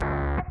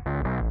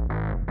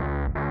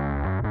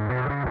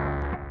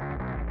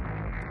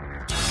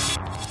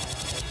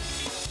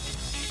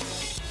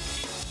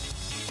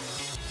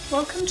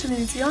Welcome to the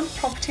New Zealand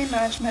Property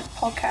Management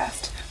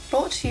Podcast,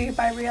 brought to you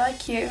by Real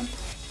IQ.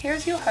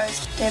 Here's your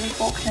host, David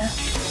Faulkner.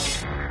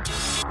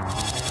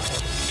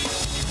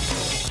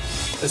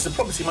 As the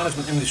property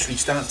management industry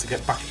starts to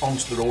get back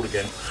onto the road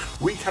again,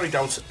 we carried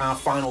out our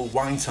final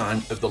wine time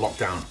of the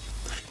lockdown.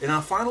 In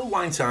our final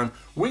wine time,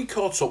 we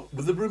caught up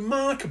with the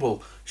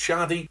remarkable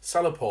Shadi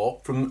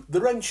Salapur from The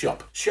Rent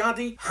Shop.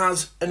 Shadi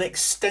has an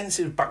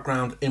extensive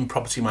background in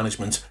property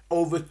management,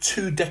 over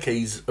 2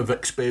 decades of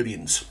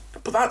experience.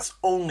 But that's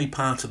only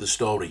part of the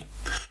story.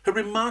 Her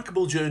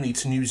remarkable journey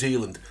to New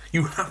Zealand,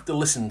 you have to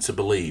listen to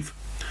believe.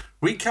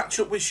 We catch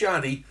up with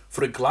Shadi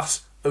for a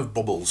glass of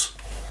bubbles.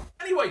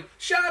 Anyway,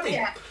 Shadi,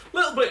 a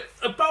little bit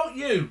about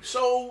you.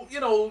 So,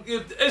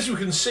 as you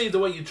can see, the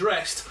way you're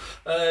dressed,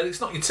 it's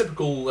not your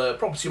typical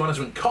property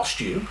management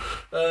costume.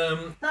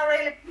 Not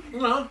really.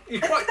 No,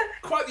 you're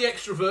quite the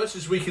extrovert,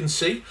 as we can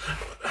see.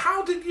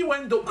 How did you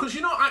end up? Because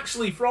you're not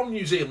actually from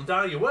New Zealand,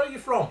 are you? Where are you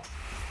from?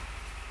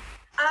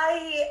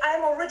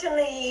 I'm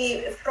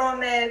originally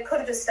from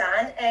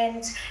Kurdistan,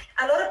 and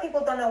a lot of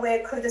people don't know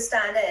where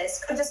Kurdistan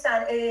is.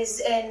 Kurdistan is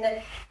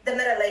in the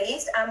Middle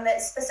East. I'm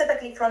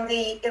specifically from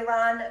the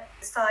Iran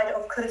side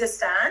of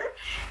Kurdistan.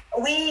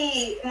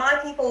 My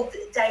people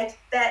date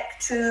back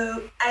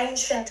to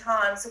ancient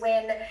times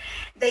when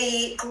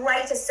the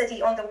greatest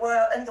city in the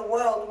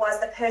world was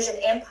the Persian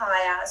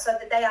Empire. So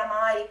that they are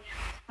my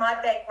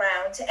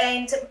background.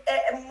 And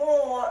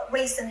more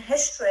recent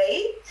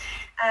history,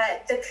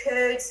 the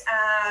Kurds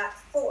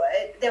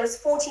there was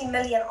 40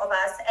 million of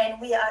us, and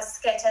we are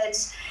scattered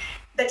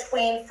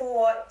between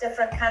 4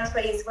 different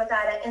countries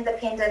without an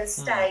independent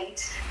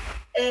state.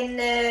 In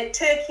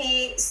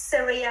Turkey,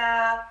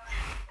 Syria,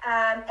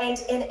 and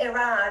in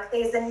Iraq,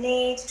 there's a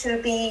need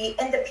to be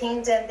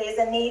independent. There's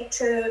a need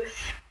to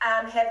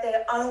have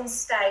their own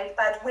state.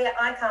 But where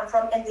I come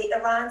from, in the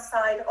Iran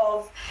side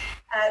of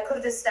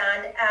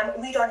Kurdistan,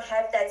 we don't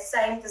have that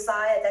same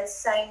desire, that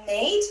same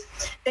need,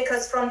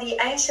 because from the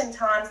ancient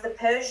times, the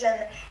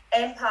Persian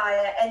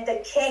Empire and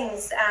the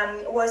kings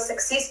were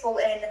successful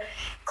in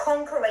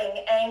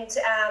conquering and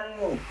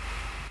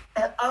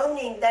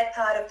owning that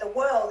part of the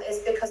world, is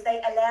because they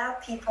allow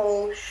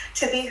people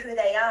to be who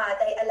they are.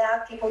 They allow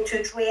people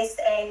to dress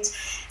and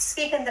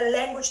speak in the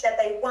language that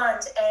they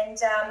want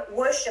and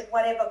worship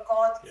whatever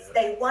god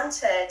they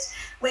wanted.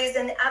 Whereas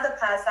in other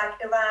parts like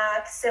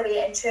Iraq,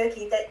 Syria and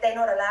Turkey, they're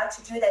not allowed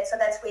to do that. So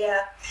that's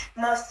where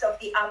most of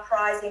the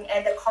uprising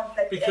and the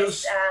conflict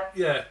is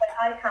where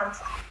I come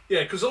from.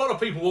 Yeah, because a lot of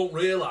people won't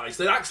realise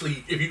that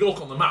actually, if you look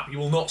on the map, you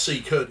will not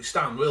see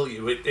Kurdistan, will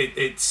you?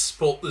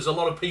 But there's a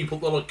lot of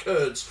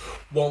Kurds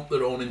want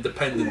their own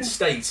independent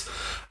state,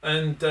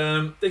 and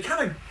they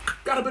kind of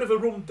got a bit of a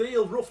rough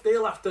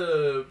deal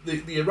after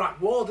the Iraq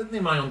War, didn't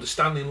they? My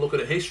understanding, looking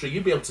at history,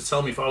 you'd be able to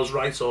tell me if I was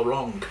right or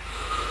wrong.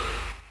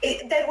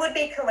 That would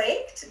be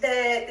correct.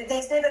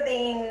 There's never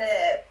been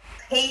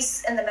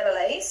peace in the Middle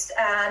East.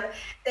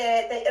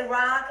 The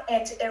Iraq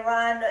and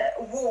Iran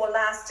war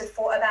lasted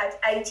for about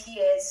 8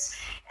 years.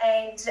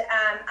 And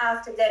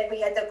after that,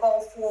 we had the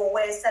Gulf War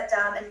where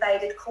Saddam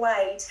invaded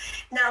Kuwait.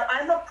 Now,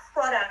 I'm a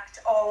product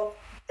of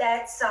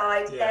that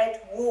side,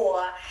 that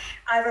war.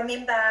 I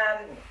remember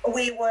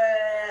we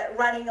were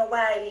running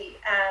away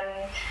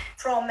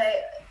from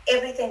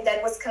everything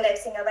that was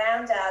collapsing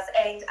around us,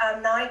 and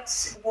our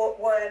nights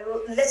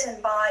were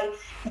littered by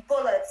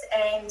bullets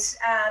and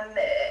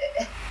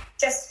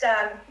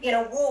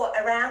war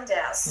around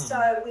us.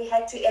 So we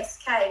had to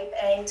escape,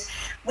 and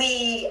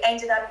we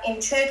ended up in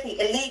Turkey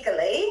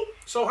illegally.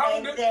 So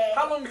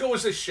how long ago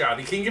was this,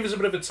 Shadi? Can you give us a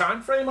bit of a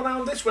time frame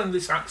around this, when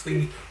this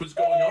actually was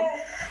going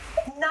on?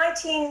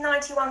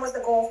 1991 was the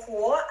Gulf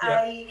War.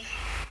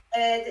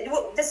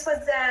 This was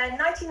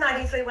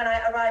 1993 when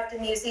I arrived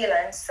in New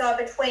Zealand. So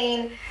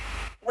between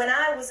when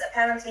I was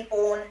apparently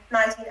born,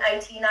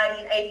 1980,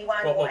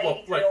 1981, or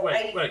 83 or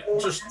 84.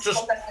 Just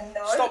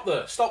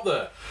stop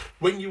there.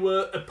 When you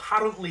were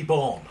apparently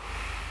born.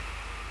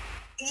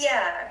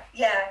 Yeah.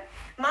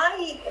 I'm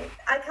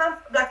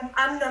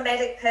a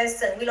nomadic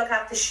person. We look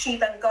after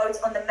sheep and goats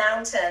on the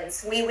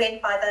mountains. We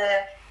went by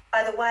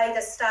the way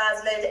the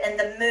stars lit and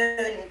the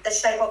moon, the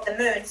shape of the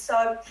moon.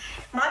 So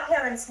my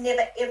parents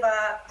never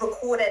ever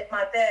recorded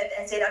my birth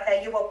and said,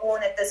 okay, you were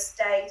born at this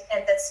date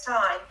and this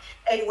time.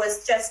 It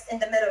was just in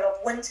the middle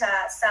of winter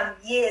some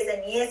years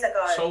and years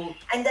ago.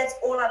 And that's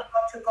all I've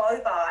got to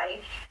go by.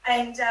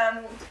 And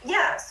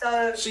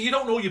So you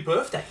don't know your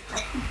birthday?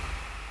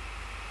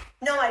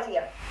 No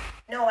idea.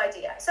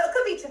 So it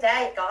could be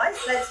today, guys.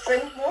 Let's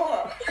drink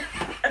more.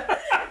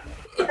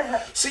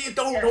 So you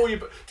don't know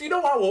do you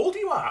know how old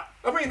you are?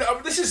 I mean,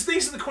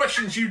 these are the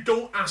questions you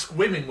don't ask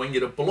women when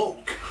you're a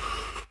bloke.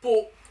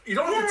 But you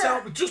don't have to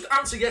tell me. Just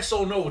answer yes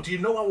or no. Do you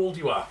know how old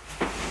you are?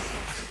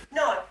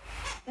 No.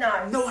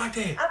 No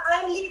idea.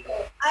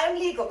 I'm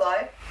legal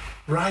though.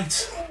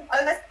 Right.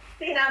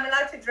 I'm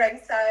allowed to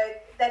drink, so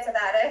that's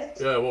about it.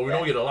 Yeah, well, we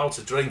know you're allowed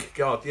to drink.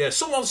 God, yeah.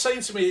 Someone's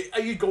saying to me,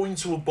 are you going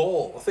to a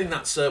ball? I think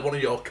that's one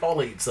of your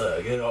colleagues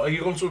there. Are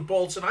you going to a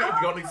ball tonight?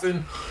 Have you got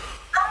anything?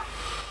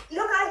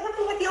 Look, I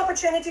haven't had the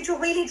opportunity to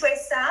really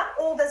dress up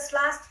all this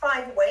last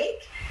 5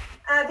 weeks.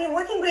 I've been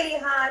working really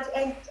hard,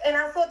 and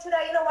I thought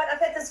today, you know what, I've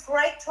had this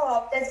great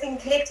top that's been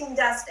collecting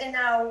dust in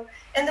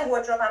the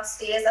wardrobe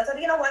upstairs. I thought,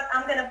 you know what,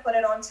 I'm going to put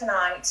it on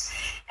tonight.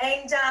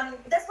 And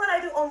that's what I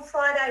do on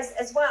Fridays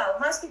as well.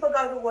 Most people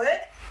go to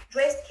work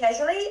dressed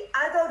casually.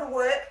 I go to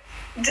work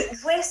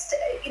dressed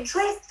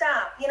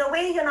up. You know,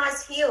 wear your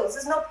nice heels.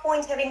 There's no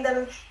point having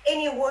them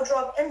in your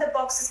wardrobe, in the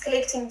boxes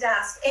collecting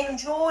dust.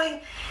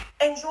 Enjoy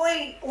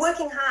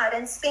working hard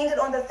and spend it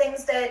on the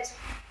things that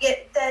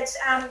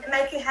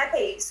make you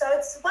happy. So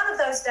it's one of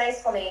those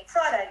days for me.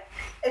 Friday,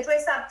 a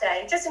dress up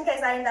day, just in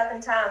case I end up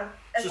in town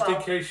as well. Just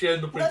in case you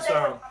end up in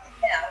town.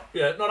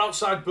 Yeah, not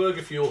outside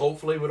Burger Fuel,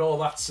 hopefully, with all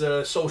that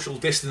social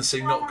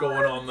distancing not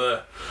going on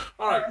there.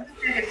 All right.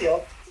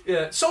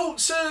 Yeah, so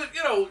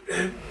you know,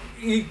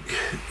 you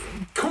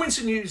coming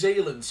to New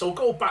Zealand. So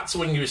go back to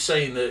when you were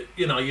saying that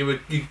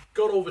you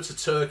got over to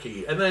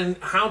Turkey, and then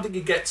how did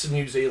you get to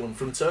New Zealand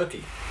from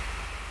Turkey?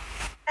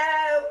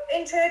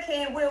 In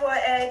Turkey, we were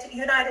at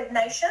United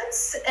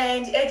Nations,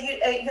 and at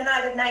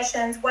United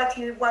Nations, what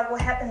will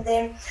happen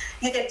then?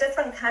 You get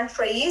different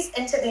countries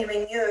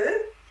interviewing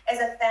you as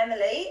a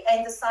family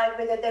and decide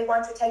whether they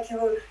want to take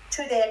you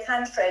to their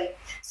country.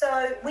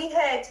 So we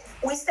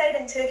stayed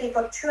in Turkey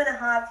for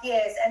 2.5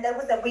 years, and that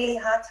was a really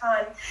hard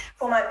time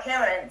for my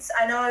parents.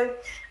 I know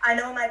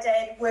my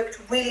dad worked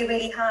really,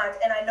 really hard,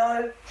 and I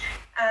know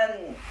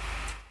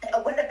it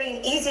wouldn't have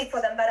been easy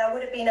for them, but I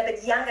would have been a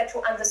bit younger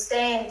to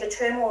understand the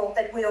turmoil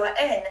that we were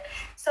in.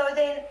 So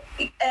then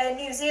a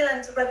New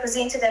Zealand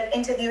representative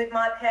interviewed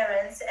my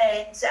parents,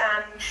 and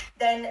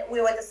then it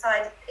was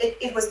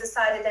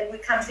decided that we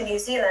come to New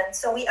Zealand.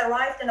 So we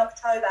arrived in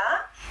October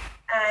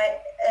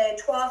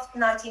 12th,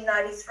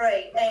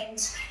 1993, and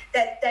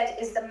that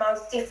is the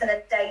most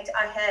definite date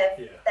I have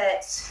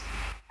that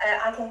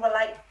I can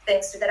relate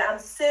things to, that I'm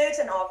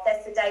certain of.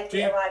 That's the date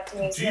we arrived in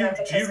New Zealand.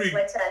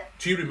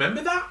 Do you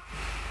remember that?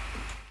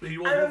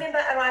 I remember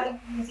arriving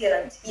in New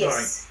Zealand.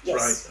 Yes.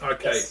 Right.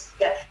 Okay. Yes,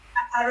 yeah.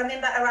 I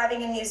remember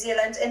arriving in New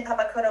Zealand in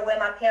Papakura, where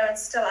my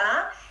parents still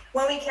are.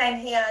 When we came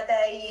here,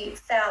 they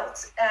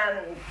felt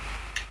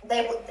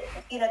they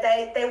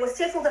were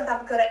settled in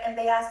Papakura, and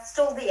they are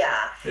still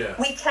there. Yeah.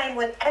 We came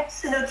with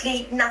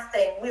absolutely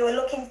nothing. We were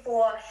looking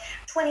for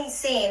 20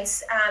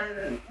 cents,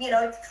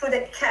 through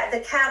the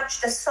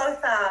couch, the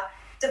sofa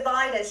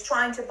dividers,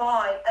 trying to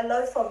buy a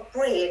loaf of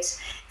bread.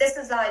 This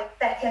is like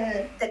back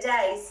in the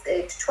days,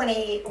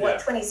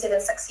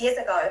 6 years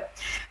ago.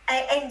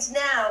 And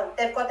now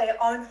they've got their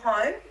own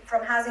home,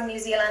 from Housing New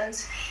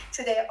Zealand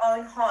to their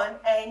own home,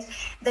 and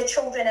the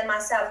children and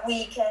myself,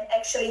 we can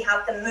actually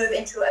help them move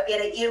into a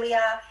better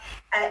area,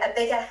 a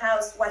bigger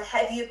house, what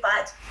have you.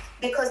 But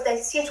because they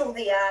settle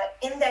there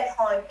in that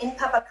home in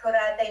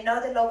Papakura, they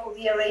know the local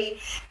dairy,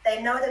 they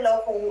know the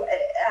local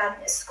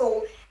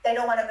school, they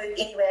don't want to move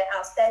anywhere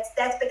else. That's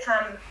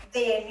become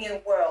their new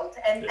world,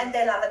 and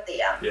they love it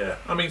there. Yeah,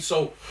 I mean,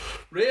 so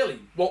really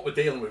what we're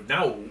dealing with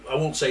now, I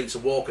won't say it's a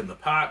walk in the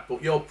park,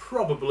 but you're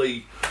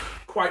probably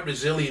quite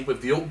resilient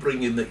with the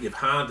upbringing that you've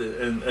had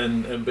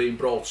and being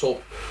brought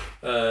up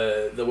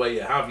the way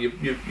you have.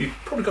 You've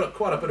probably got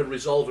quite a bit of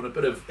resolve and a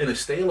bit of inner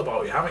steel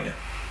about you, haven't you?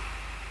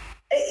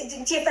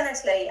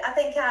 Definitely. I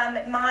think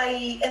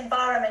my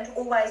environment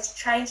always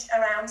changed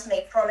around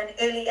me from an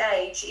early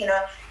age,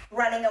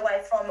 running away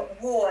from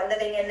war,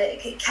 living in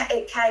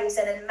caves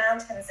and in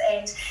mountains,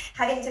 and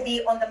having to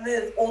be on the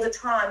move all the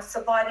time,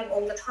 surviving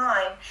all the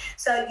time.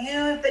 So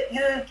you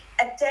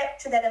adapt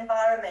to that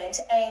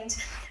environment, and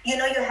you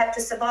have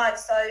to survive.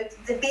 So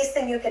the best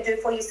thing you can do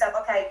for yourself,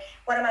 okay,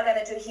 what am I going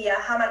to do here?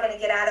 How am I going to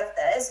get out of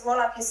this? Roll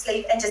up your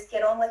sleeve and just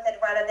get on with it,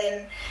 rather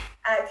than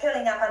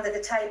curling up under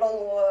the table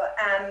or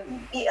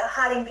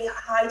hiding.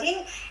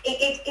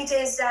 It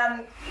is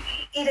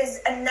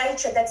a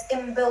nature that's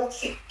inbuilt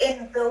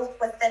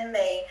within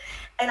me.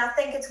 And I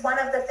think it's one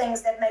of the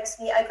things that makes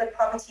me a good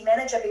property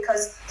manager,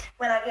 because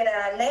when I get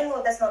a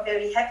landlord that's not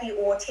very happy,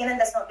 or a tenant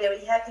that's not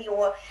very happy,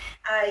 or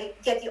I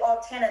get the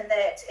odd tenant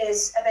that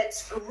is a bit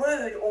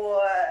rude,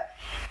 or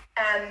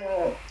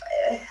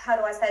how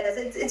do I say this?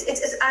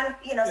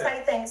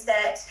 Say things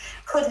that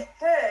could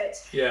hurt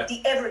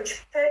the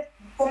average person.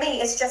 For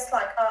me, it's just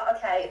like,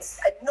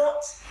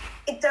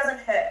 it doesn't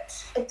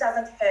hurt. It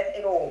doesn't hurt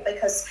at all,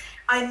 because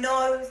I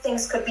know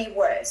things could be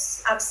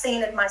worse. I've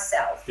seen it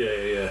myself.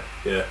 Yeah.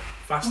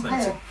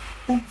 Fascinating.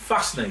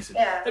 Fascinating.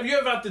 Yeah. Have you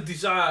ever had the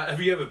desire, have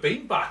you ever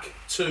been back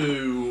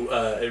to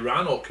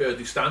Iran or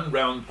Kurdistan,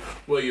 around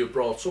where you were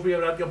brought up? Have you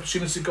ever had the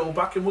opportunity to go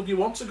back, and would you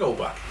want to go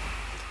back?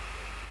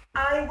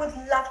 I would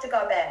love to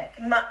go back.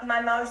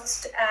 My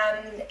most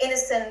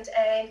innocent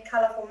and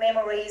colourful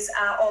memories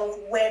are of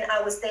when I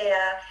was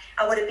there.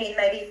 I would have been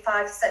maybe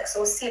 5, 6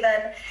 or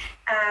 7,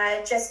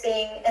 just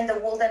being in the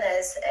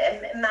wilderness,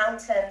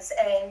 mountains,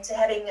 and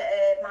having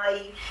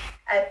my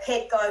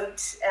pet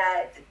goat,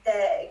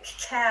 the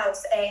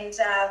cows, and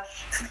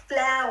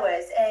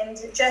flowers, and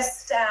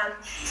just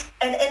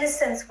an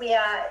innocence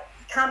where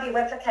can't be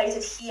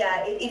replicated here.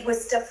 It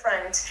was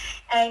different.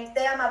 And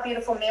they are my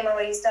beautiful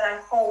memories that I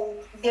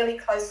hold very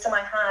close to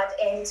my heart.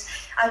 And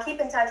I keep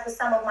in touch with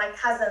some of my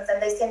cousins,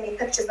 and they send me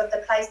pictures of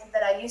the places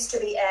that I used to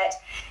be at.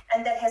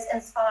 And that has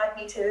inspired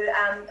me to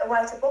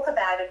write a book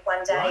about it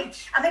one day.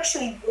 Right. I'm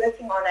actually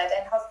working on it,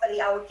 and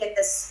hopefully I will get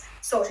this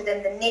sorted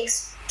in the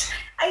next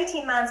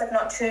 18 months, if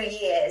not 2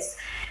 years.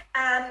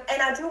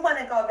 And I do want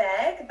to go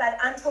back, but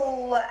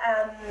until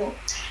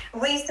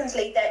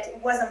recently that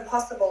wasn't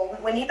possible.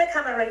 When you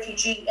become a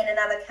refugee in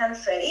another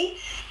country,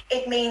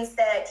 it means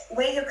that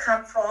where you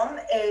come from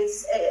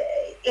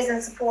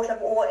isn't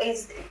supportive or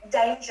is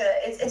danger.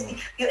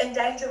 You're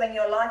endangering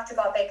your life to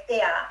go back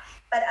there.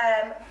 But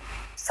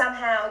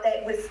somehow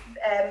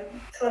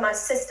through my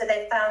sister,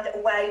 they found a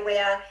way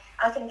where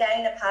I can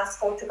gain a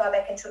passport to go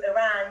back into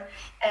Iran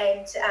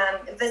and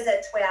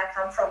visit where I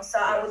come from. So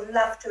I would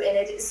love to, and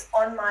it is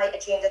on my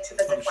agenda to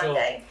visit one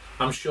day.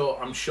 I'm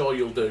sure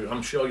you'll do.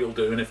 I'm sure you'll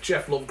do. And if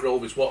Jeff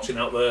Lovegrove is watching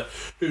out there,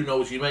 who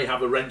knows? You may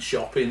have a rent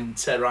shop in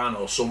Tehran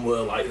or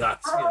somewhere like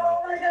that. Oh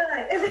my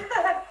God!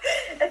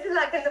 It's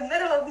like in the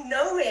middle of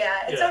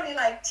nowhere. It's only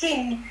like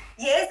 10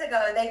 years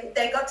ago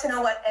they got to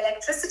know what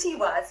electricity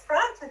was.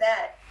 Prior to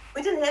that,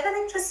 we didn't have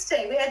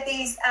electricity. We had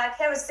these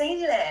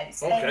kerosene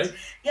lamps. Okay. And,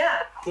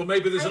 Well,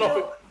 maybe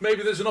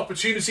there's an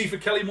opportunity for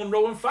Kelly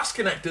Munro and Fast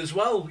Connect as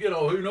well. You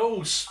know, who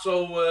knows?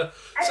 So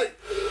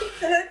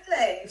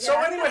absolutely. So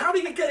anyway, how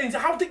did you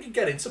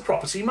get into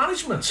property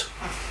management?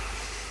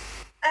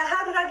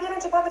 How did I get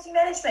into property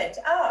management?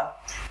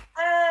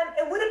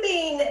 It would have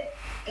been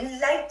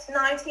late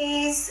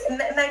 90s,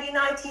 maybe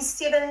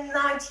 97,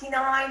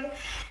 99.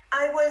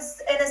 I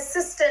was an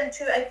assistant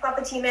to a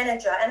property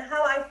manager, and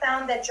how I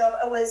found that job,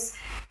 it was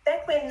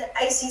back when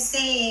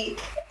ACC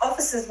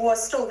offices were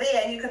still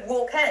there and you could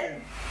walk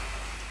in.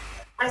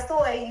 I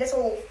saw a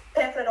little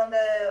pamphlet on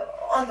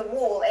the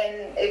wall,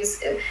 and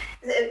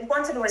it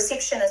wanted a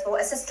receptionist or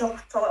assistant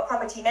to a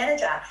property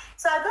manager.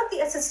 So I got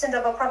the assistant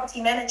of a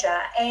property manager,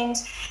 and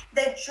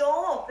the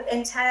job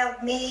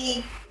entailed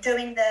me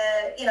doing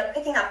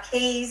picking up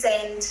keys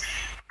and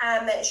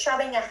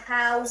showing a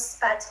house,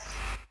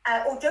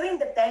 or doing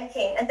the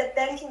banking. And the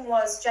banking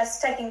was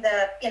just taking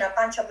the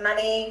bunch of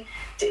money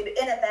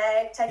in a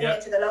bag, taking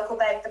it to the local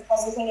bank,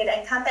 depositing it,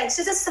 and come back.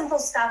 So just simple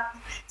stuff.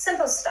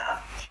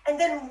 And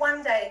then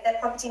one day that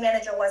property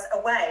manager was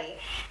away.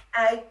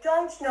 I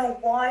don't know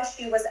why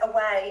she was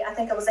away. I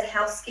think it was a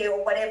health scare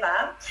or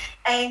whatever.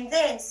 And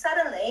then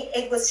suddenly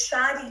it was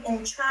Shadi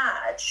in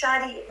charge.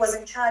 Shadi was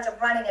in charge of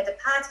running a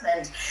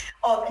department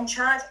in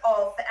charge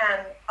of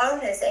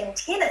owners and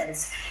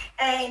tenants.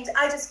 And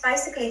I just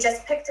basically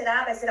picked it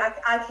up. I said,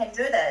 I can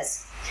do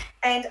this.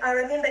 And I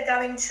remember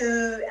going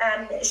to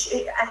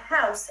a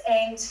house,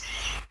 and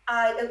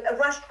a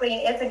Rush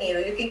Green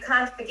Avenue. You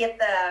can't forget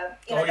the.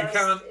 You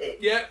can't.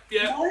 Yeah.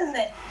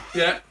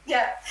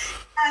 Yeah.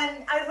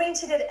 And I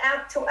rented it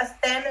out to a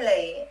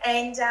family,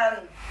 and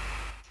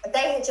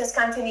they had just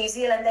come to New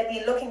Zealand. They'd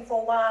been looking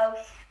for a while.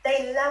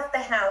 They loved the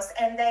house,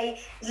 and they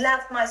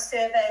loved my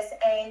service,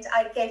 and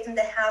I gave them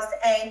the house,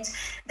 and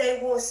they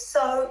were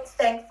so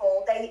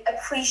thankful. They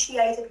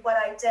appreciated what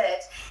I did,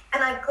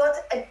 and I got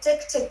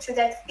addicted to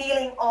that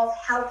feeling of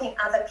helping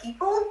other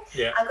people.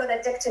 Yeah. I got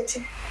addicted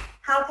to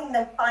helping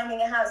them finding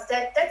a house.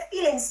 That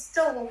feeling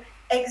still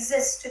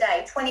exists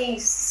today,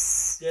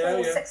 6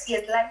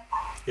 years later.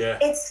 Yeah.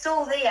 It's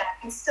still there.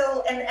 It's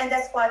still, and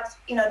that's what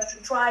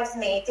drives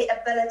me: the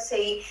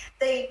ability,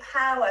 the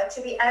power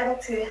to be able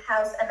to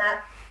house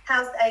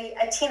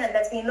a tenant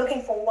that's been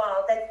looking for a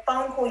while. That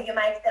phone call you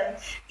make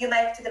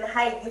to them,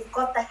 hey, you've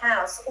got the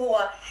house,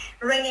 or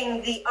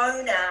ringing the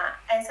owner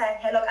and saying,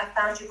 hey, look, I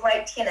found you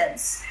great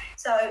tenants.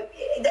 So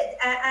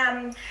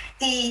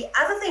the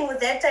other thing with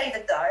that,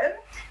 David, though,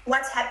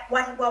 what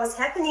was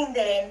happening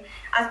then,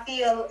 I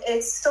feel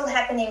it's still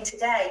happening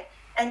today.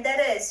 And that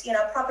is,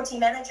 property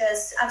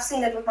managers, I've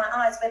seen it with my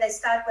eyes, where they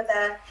start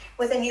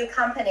with a new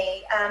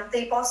company.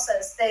 The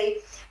bosses,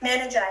 the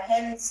manager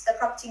hands the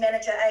property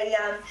manager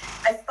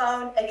a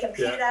phone, a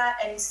computer,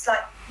 and it's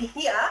like,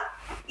 here,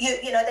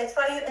 they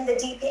throw you in the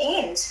deep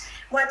end.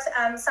 What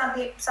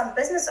some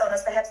business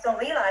owners perhaps don't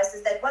realize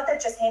is that what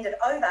they've just handed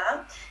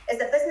over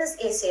is a business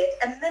asset,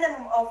 a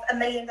minimum of $1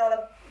 million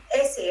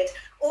asset,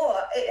 or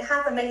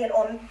 $500,000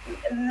 or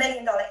 $1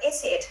 million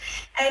asset.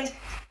 And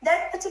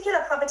that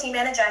particular property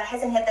manager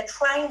hasn't had the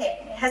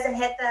training, hasn't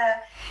had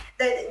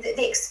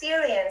the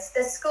experience,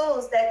 the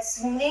skills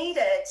that's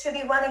needed to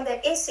be running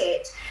that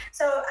asset.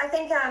 So I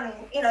think,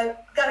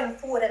 going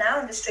forward in our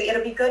industry,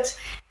 it'll be good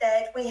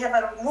that we have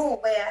a rule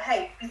where,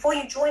 hey, before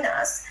you join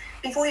us,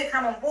 before you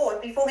come on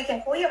board, before we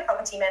can call you a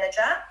property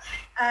manager,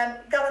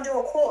 go and do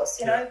a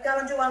course, go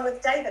and do one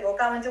with David, or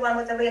go and do one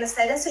with the Real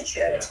Estate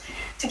Institute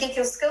to get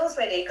your skills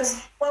ready.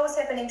 Because what was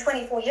happening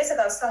 24 years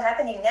ago is still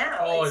happening now.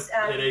 Oh,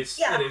 it is.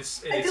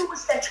 I do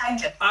wish that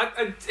changes.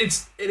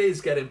 It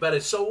is getting better.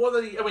 So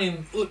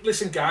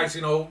listen, guys,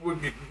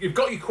 you've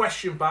got your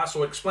question bar, so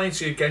I'll explain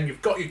to you again.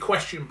 You've got your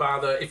question bar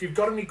there. If you've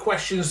got any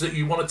questions that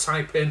you want to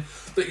type in,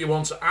 that you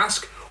want to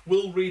ask,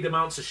 We'll read them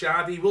out to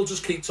Shadi. We'll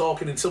just keep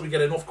talking until we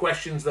get enough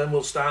questions, then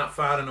we'll start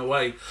firing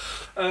away.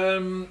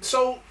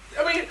 So,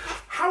 I mean,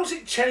 how's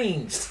it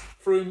changed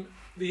from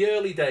the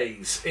early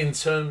days in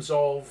terms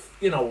of,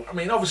 you know, I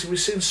mean, obviously we've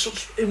seen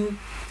such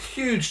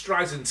huge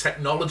strides in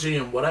technology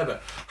and whatever.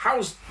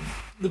 How's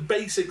the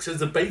basics of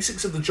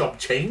the job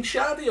changed,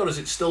 Shadi, or is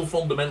it still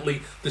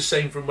fundamentally the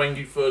same from when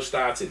you first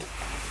started?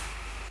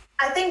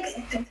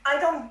 I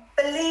don't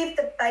believe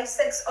the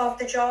basics of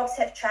the jobs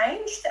have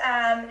changed.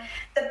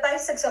 The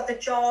basics of the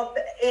job,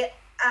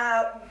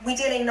 we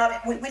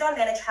don't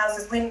manage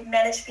houses, we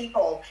manage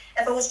people.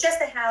 If it was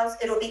just a house,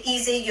 it'll be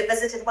easy. You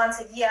visit it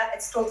once a year,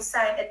 it's still the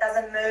same, it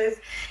doesn't move,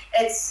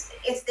 it's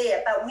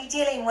there. But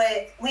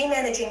we're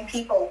managing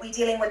people, we're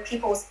dealing with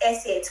people's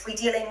assets, we're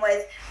dealing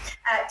with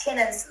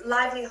tenants'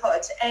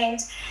 livelihood, and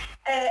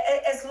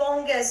as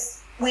long as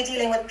we're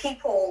dealing with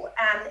people,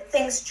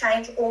 things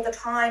change all the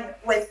time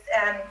with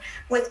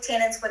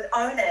tenants, with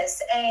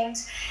owners, and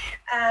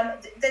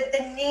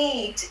the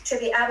need to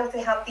be able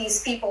to help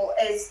these people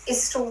is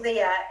still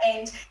there,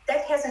 and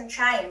that hasn't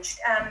changed.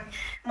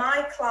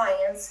 My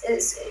clients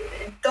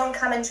don't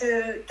go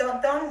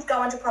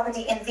into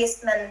property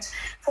investment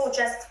for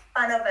just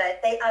fun of it.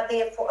 They are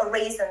there for a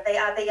reason. They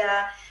are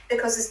there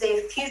because it's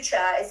their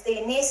future, it's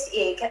their nest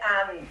egg,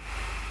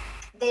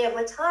 their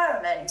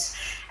retirement,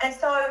 and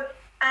so.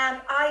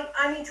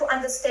 I need to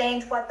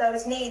understand what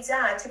those needs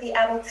are to be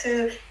able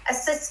to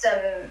assist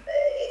them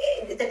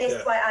the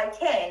best way I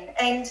can.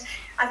 And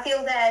I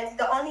feel that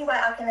the only way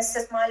I can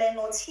assist my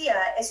landlords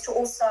here is to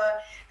also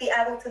be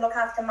able to look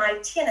after my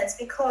tenants,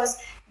 because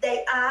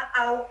they are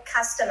our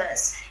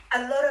customers.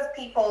 A lot of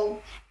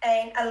people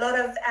and a lot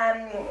of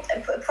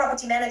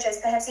property managers,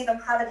 perhaps even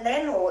private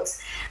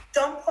landlords,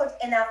 don't put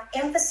enough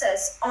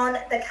emphasis on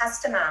the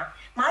customer.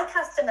 My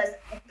customers,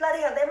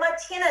 bloody hell, they're my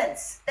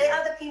tenants. They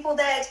are the people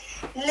that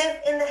live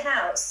in the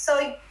house.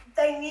 So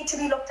they need to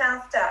be looked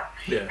after.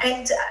 Yeah.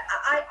 And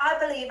I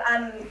believe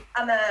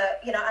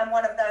I'm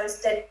one of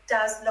those that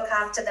does look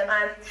after them.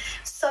 I'm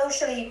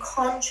socially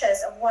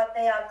conscious of what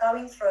they are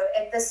going through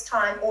at this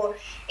time or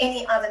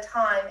any other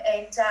time,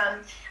 and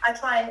I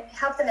try and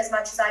help them as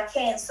much as I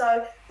can.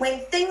 So when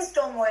things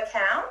don't work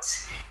out,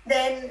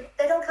 then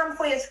they don't come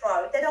for your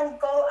throat. They don't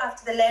go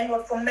after the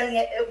landlord for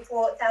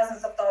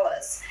thousands of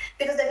dollars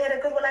because they've had a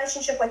good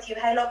relationship with you.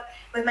 Hey, look,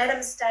 we've made a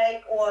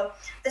mistake, or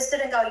this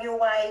didn't go your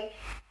way.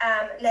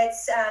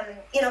 Let's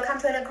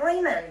come to an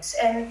agreement.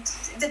 And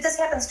this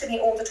happens to me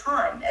all the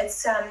time.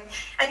 It's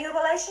and your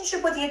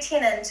relationship with your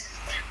tenant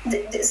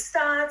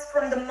starts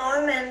from the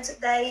moment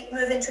they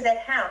move into that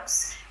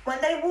house. When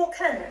they walk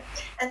in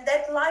and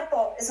that light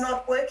bulb is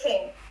not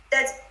working,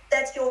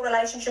 that's your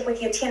relationship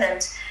with your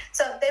tenant.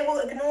 So they will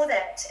ignore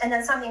that, and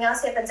then something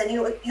else happens, and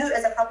you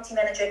as a property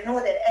manager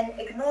ignore that and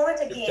ignore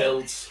it again. It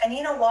builds. And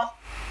you know what?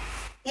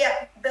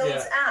 Yeah,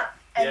 builds up,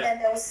 and then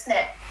they'll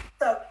snap.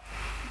 So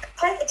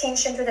pay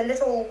attention to the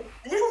little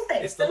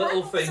things. It's the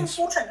little things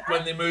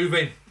when they move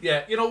in.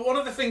 Yeah, you know, one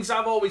of the things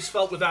I've always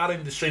felt with our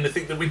industry, and I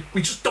think that we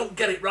just don't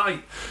get it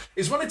right,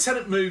 is when a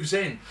tenant moves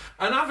in,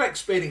 and I've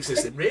experienced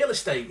this in real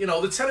estate. You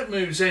know, the tenant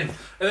moves in,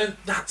 and then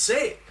that's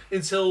it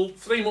until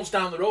 3 months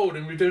down the road,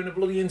 and we're doing a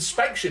bloody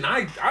inspection.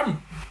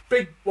 I'm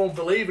big one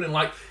believer in,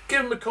 like,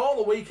 give them a call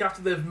a week after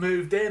they've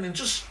moved in, and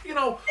just, you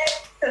know.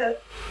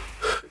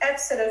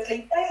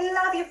 Absolutely. They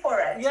love you for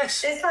it.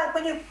 Yes. It's like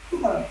when you...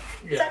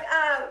 It's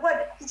like,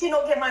 what, did you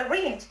not get my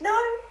rent? No,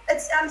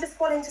 I'm just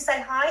calling to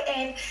say hi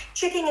and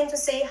checking in to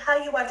see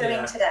how you are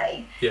doing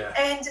today. Yeah.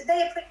 And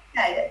they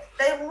appreciate it.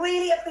 They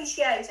really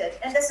appreciate it.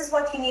 And this is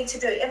what you need to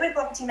do. Every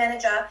property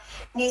manager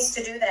needs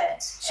to do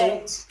that.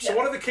 So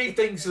what are the key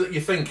things that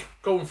you think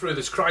going through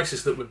this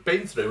crisis that we've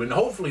been through, and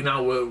hopefully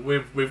now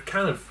we've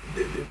kind of,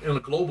 in a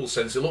global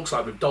sense, it looks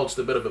like we've dodged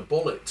a bit of a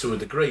bullet to a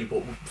degree,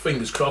 but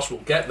fingers crossed we'll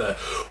get there.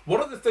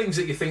 What are the things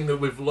that you think that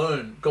we've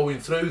learned going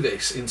through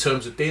this in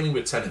terms of dealing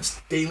with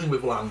tenants, dealing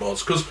with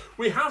landlords? Because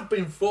we have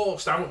been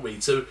forced, haven't we,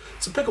 to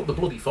pick up the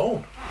bloody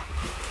phone.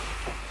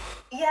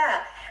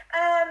 Yeah.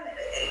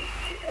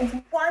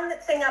 One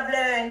thing I've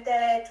learned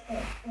that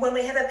when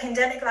we have a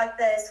pandemic like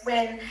this,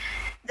 when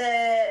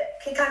the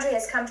country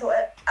has come to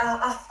a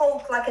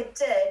halt like it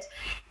did,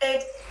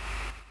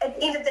 at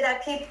the end of the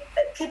day,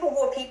 people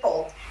were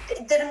people.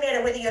 It didn't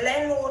matter whether you're a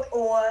landlord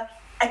or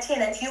a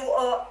tenant, you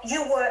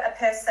were a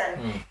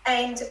person.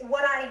 And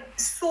what I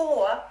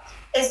saw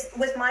is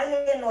with my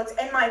landlords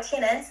and my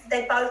tenants,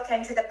 they both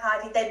came to the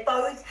party. They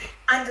both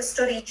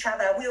understood each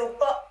other. We were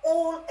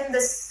all in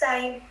the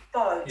same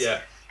boat.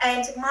 Yeah.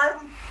 And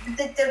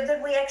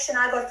the reaction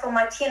I got from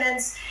my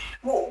tenants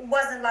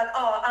wasn't like,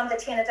 oh, I'm the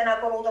tenant and I've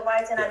got all the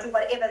rights and I do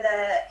whatever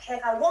the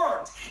heck I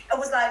want. It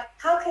was like,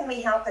 how can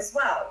we help as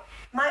well?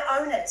 My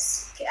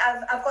owners,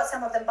 I've got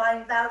some of them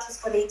buying vouchers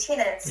for their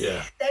tenants.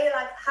 Yeah. They're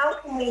like, how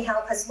can we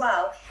help as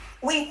well?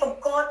 We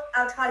forgot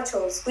our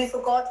titles. We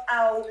forgot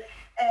our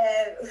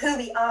who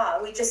we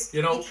are. We just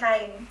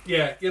became.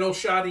 Yeah,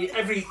 Shadi,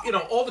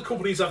 all the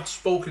companies I've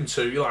spoken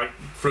to, like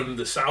from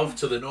the south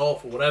to the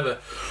north or whatever,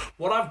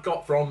 what I've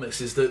got from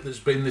this is that there's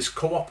been this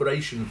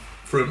cooperation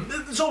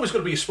there's always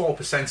going to be a small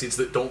percentage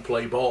that don't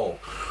play ball.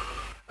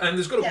 And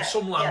there's going to be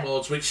some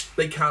landlords which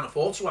they can't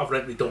afford to have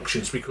rent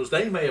reductions because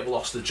they may have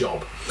lost a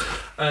job.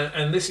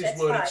 And this is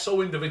where it's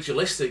so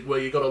individualistic, where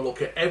you've got to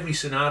look at every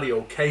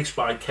scenario case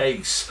by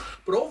case.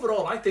 But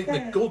overall, I think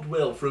the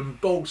goodwill from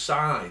both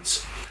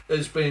sides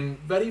has been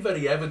very,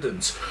 very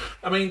evident.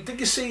 I mean, did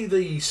you see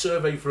the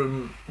survey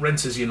from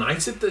Renters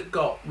United that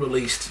got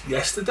released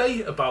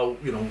yesterday about,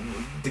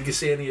 did you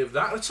see any of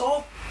that at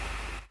all?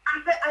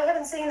 I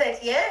haven't seen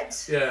that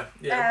yet.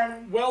 Yeah.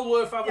 Well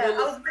worth having a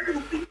look.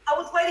 I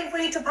was waiting for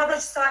you to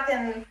publish so I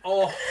can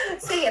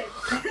see it.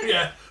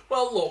 Yeah.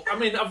 Well, look, I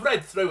mean, I've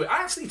read through it.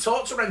 I actually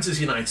talk to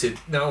Renters United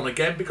now and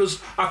again because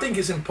I think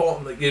it's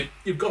important that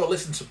you've got to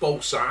listen to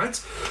both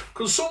sides.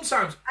 Because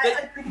sometimes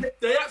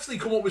they actually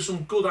come up with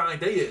some good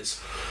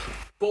ideas,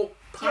 but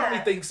part of me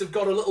thinks there's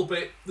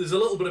a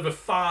little bit of a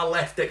far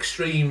left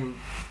extreme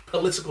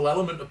political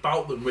element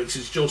about them, which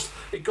is just,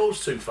 it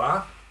goes too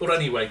far. But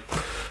anyway,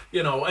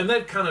 and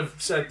they've kind of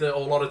said that a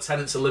lot of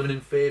tenants are living in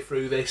fear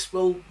through this.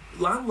 Well,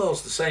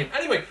 landlords the same.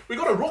 Anyway, we've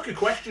got a ruck of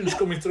questions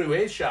coming through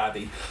here,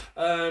 Shadi.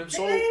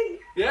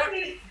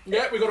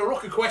 We've got a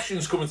ruck of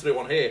questions coming through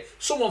on here.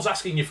 Someone's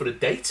asking you for a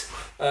date,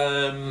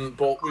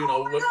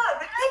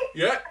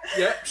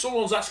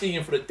 someone's asking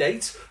you for a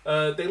date.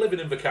 They live in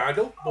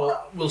Invercargill,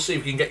 but we'll see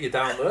if we can get you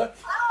down there.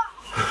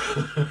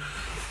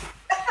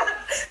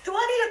 Do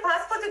I need a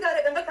passport to go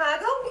to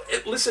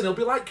Invercargill? Listen, it'll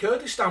be like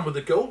Kurdistan with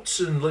the goats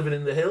and living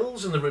in the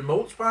hills and the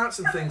remote parts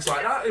and things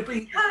like that.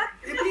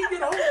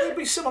 There'll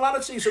be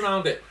similarities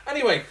around it.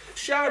 Anyway,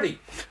 Shadi,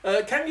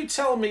 can you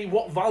tell me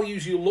what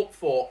values you look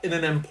for in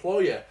an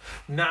employer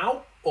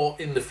now or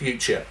in the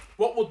future?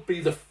 What would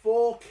be the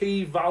 4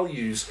 key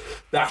values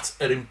that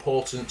are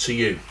important to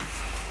you?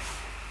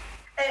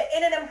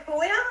 In an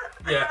employer?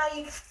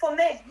 For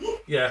me?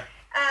 Yeah.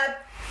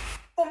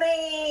 For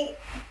me,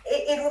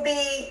 it will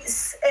be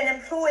an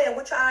employer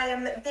which I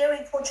am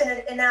very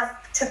fortunate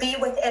enough to be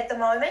with at the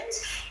moment,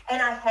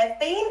 and I have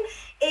been,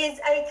 is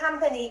a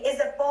company, is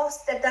a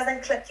boss that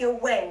doesn't clip your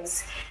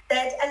wings,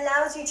 that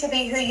allows you to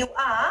be who you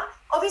are,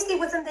 obviously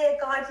within their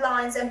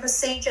guidelines and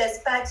procedures,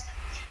 but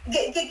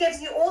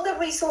gives you all the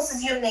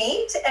resources you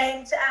need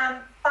and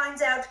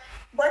finds out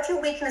what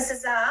your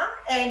weaknesses are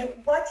and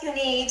what you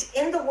need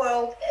in the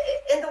world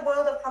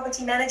of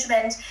property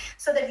management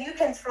so that you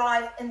can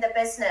thrive in the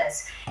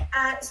business.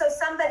 So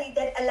somebody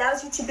that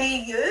allows you to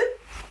be you,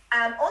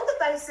 on the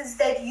basis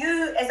that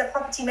you, as a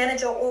property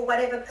manager or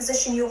whatever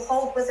position you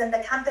hold within the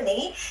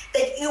company,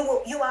 that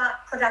you are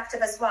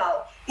productive as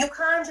well. You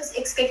can't just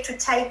expect to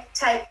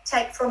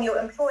take from your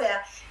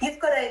employer. You've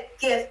got to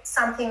give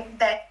something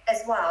back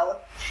as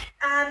well.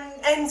 And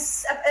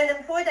an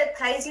employer that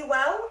pays you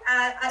well.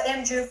 I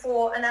am due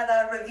for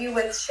another review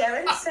with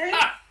Sharon soon.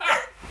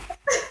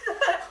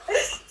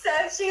 So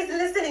if she's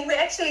listening, we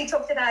actually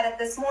talked about it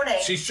this morning.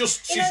 She's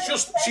just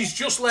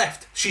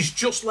left. She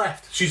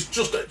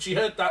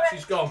heard that,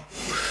 she's gone.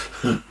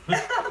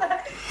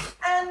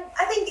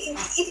 I think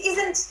it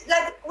isn't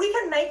like we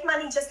can make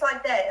money just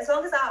like that. As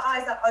long as our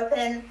eyes are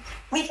open,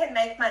 we can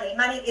make money.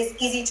 Money is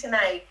easy to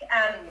make.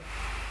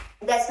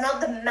 That's not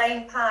the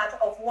main part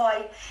of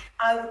why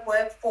I would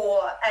work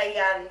for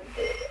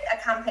a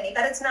company,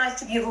 but it's nice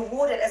to be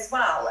rewarded as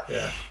well.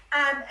 Yeah.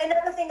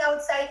 Another thing I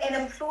would say, an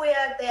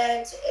employer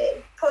that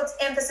puts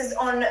emphasis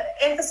on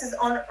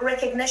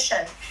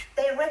recognition.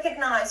 They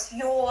recognize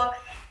your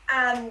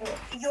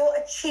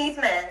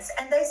achievements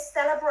and they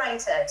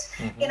celebrate it.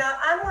 Mm-hmm.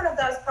 I'm one of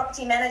those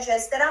property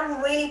managers that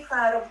I'm really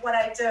proud of what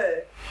I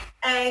do,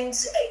 and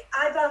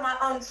I blow my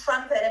own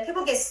trumpet and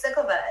people get sick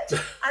of it.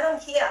 I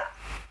don't care.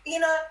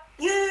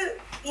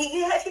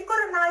 If you've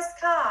got a nice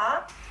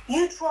car,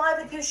 you drive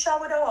it, you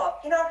show it off.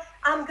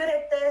 I'm good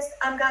at this,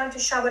 I'm going to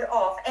show it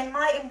off. And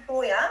my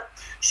employer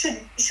should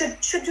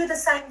do the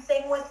same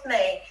thing with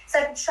me. So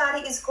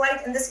Shadi is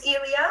great in this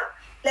area,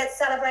 let's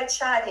celebrate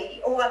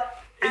Shadi. Or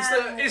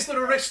Is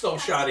there a risk though,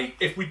 Shadi,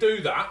 if we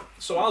do that?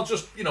 So I'll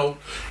just,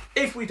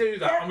 if we do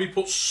that and we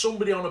put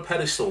somebody on a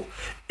pedestal,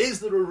 is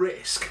there a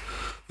risk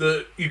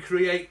that you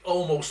create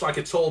almost like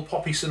a tall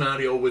poppy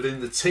scenario within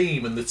the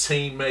team, and the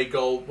team may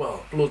go,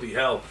 well, bloody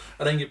hell,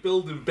 and then you're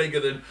building bigger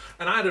than...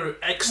 And I had an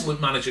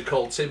excellent manager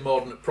called Tim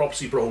Morden at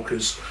Property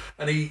Brokers,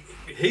 and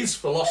his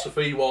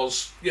philosophy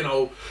was,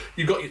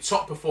 you've got your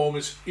top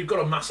performers, you've got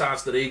to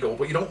massage their ego,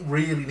 but you don't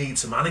really need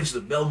to manage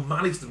them. They'll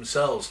manage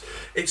themselves.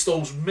 It's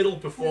those middle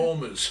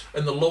performers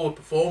and the lower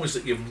performers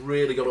that you've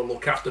really got to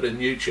look after and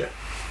nurture.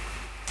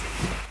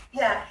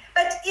 Yeah, but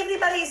But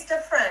everybody is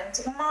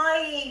different.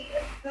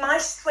 My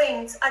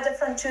strengths are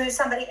different to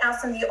somebody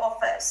else in the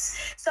office.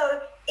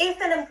 So if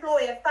an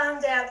employer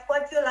found out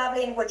what your love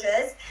language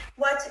is,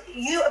 what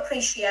you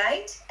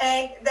appreciate,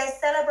 and they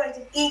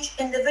celebrated each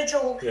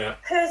individual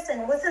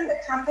person within the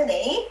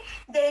company,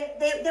 then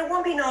there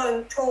won't be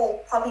no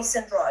tall poppy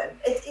syndrome.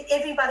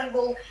 Everybody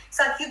will, it's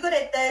like, you're good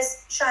at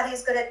this, Shadi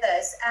is good at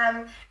this,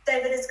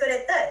 David is good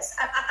at this.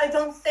 I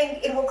don't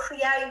think it will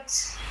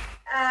create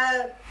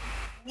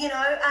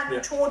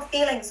untoward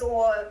feelings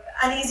or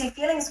uneasy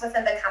feelings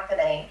within the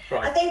company.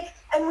 Right. I think,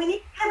 and we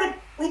need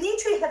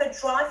to have a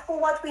drive for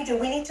what we do.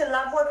 We need to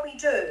love what we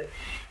do,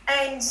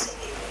 and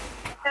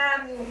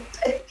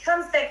it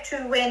comes back to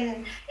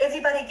when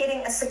everybody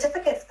getting a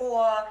certificate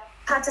for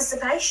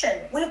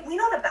participation. We're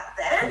not about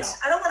that. No.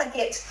 I don't want to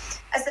get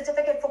a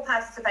certificate for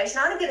participation.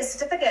 I want to get a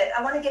certificate.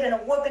 I want to get an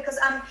award because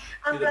I'm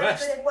really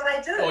good at what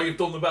I do. Oh, you've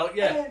done the belt,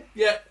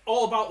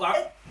 all about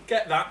that.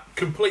 Get that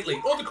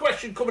completely. Other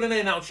question coming in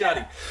here now,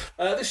 Shadi.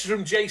 This is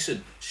from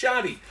Jason.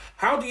 Shadi,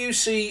 how do you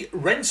see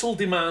rental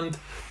demand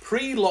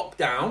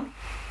pre-lockdown,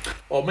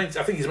 or I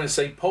think he's meant to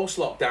say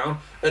post-lockdown,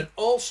 and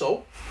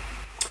also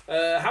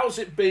how's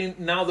it been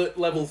now that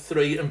level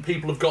 3 and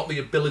people have got the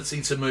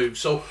ability to move?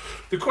 So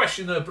the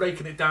question there,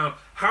 breaking it down,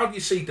 how do you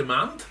see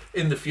demand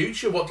in the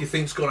future? What do you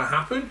think is going to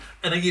happen?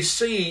 And are you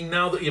seeing,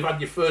 now that you've had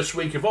your first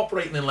week of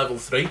operating in level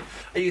 3,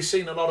 are you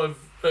seeing a lot of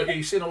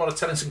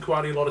tenants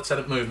inquiry, a lot of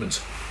tenant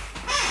movement?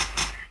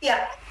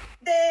 Yeah,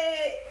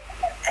 the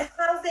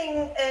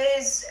housing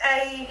is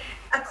a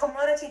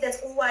commodity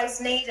that's always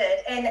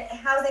needed, and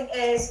housing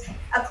is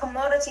a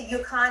commodity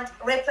you can't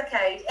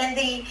replicate. And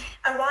the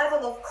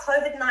arrival of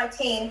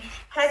COVID-19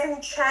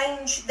 hasn't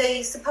changed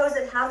the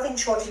supposed housing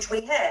shortage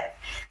we have.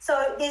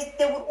 So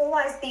there will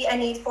always be a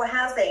need for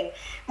housing.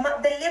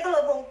 The level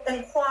of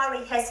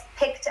inquiry has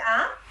picked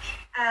up.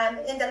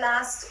 In the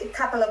last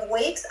couple of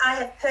weeks, I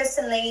have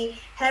personally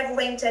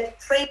rented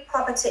 3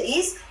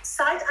 properties,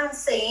 sight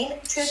unseen,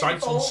 to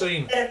people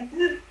that have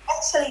moved.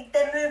 Actually,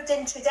 they moved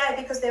in today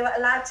because they were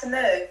allowed to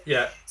move.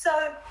 Yeah.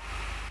 So,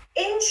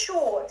 in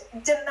short,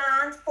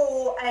 demand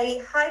for a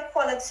high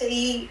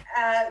quality,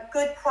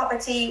 good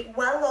property,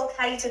 well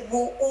located,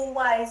 will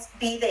always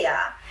be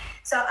there.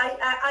 So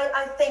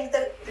I think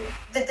that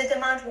the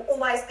demand will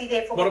always be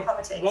there for good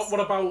properties. What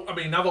about, I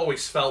mean, I've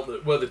always felt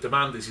that where the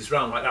demand is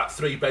around like that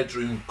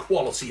 3-bedroom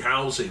quality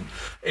housing.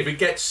 If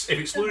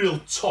it's real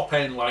top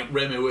end like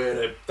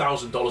Remuera,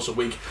 $1,000 a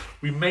week,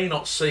 we may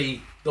not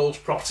see those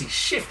properties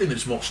shifting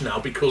as much now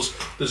because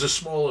there's a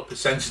smaller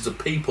percentage of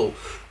people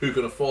who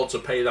can afford to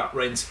pay that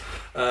rent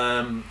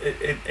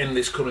in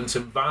this current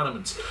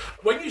environment.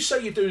 When you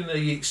say you're doing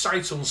the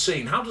sight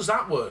unseen, how does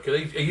that work? Are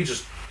you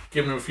just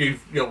giving them a few,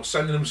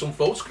 sending them some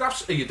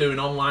photographs? Are you doing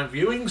online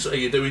viewings? Are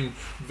you doing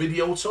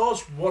video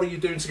tours? What are you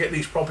doing to get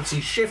these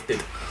properties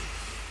shifted?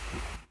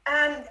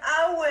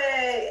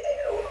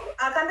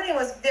 Our company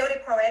was very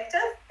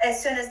proactive as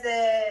soon as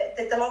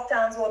the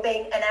lockdowns were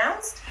being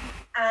announced.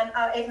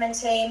 Our admin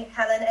team,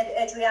 Helen and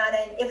Adriana,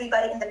 and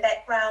everybody in the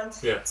background,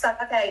 it's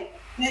like, okay,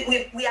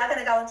 we are going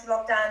to go into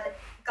lockdown,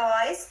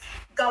 guys.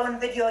 Go and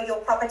video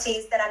your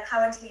properties that are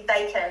currently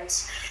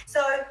vacant.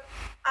 So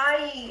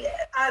I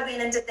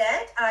went and did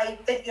that. I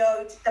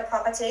videoed the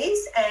properties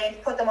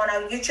and put them on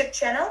our YouTube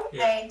channel,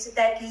 and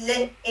that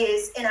link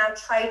is in our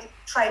Trade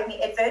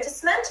Me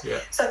advertisement,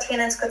 so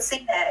tenants could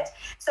see that.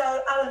 So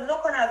I would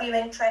look on our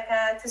viewing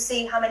tracker to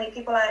see how many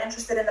people are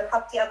interested in the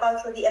property. I'll go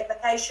through the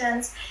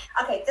applications.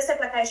 Okay, this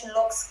application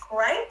looks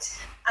great.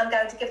 I'm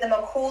going to give them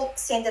a call,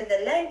 send them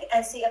the link,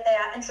 and see if they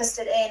are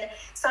interested in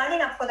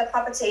signing up for the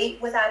property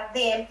without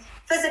them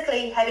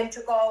physically having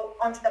to go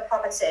onto the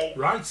property.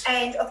 Right.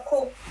 And of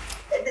course,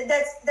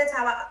 that's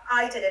how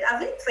I did it.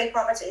 I've lived 3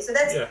 properties, so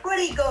that's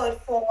pretty good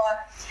for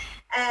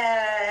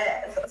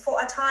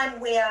a time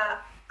where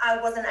I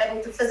wasn't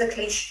able to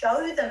physically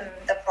show them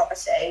the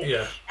property.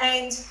 Yeah.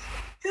 And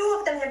 2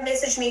 of them have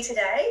messaged me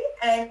today,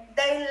 and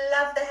they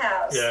love the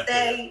house.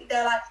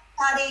 They're like,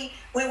 Shadi,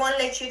 we won't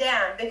let you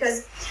down,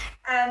 because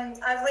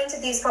I've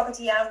rented these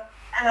property out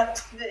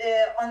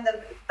on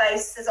the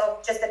basis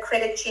of just the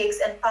credit checks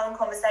and phone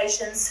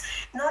conversations,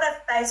 not a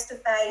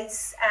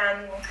face-to-face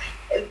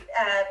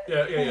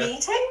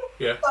meeting.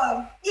 Yeah.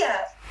 So,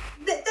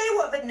 they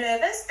were a bit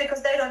nervous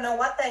because they don't know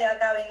what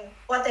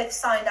they've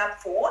signed up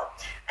for.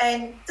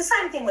 And the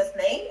same thing with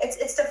me.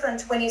 It's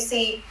different when you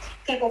see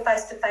people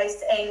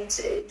face-to-face and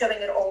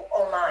doing it all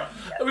online.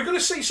 Are we going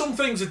to see some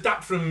things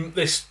adapt from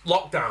this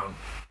lockdown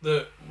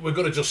that we're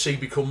going to just see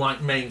become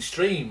like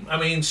mainstream? I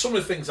mean, some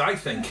of the things I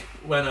think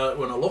when I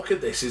look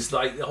at this is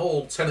like the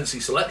whole tenancy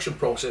selection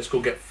process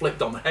could get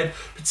flipped on the head,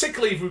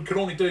 particularly if we can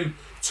only do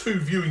 2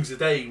 viewings a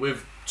day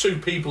with 2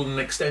 people in an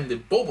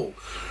extended bubble,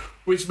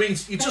 which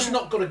means you're just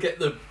not going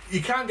to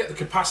you can't get the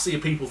capacity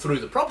of people through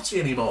the property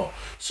anymore.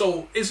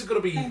 So is it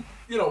going to be,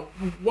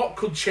 what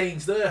could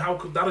change there? How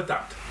could that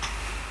adapt?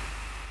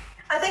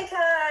 I think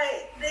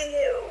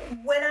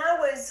when I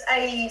was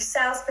a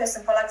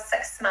salesperson for like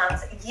 6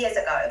 months, years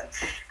ago,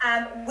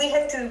 we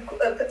had to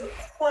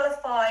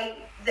qualify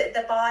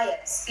the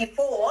buyers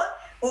before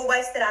we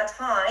wasted our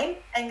time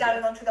and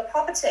going onto the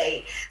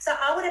property. So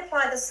I would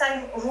apply the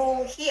same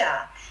rule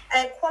here.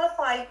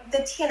 Qualify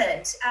the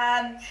tenant,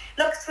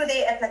 look through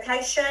their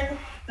application,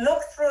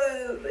 look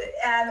through,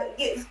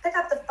 pick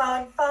up the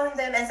phone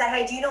them and say,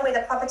 hey, do you know where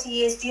the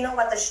property is? Do you know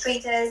what the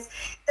street is?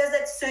 Does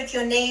it suit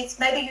your needs?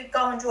 Maybe you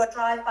go and do a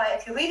drive-by.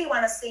 If you really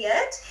want to see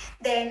it,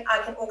 then I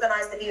can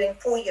organise the viewing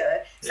for you.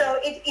 Yeah. So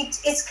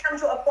it's come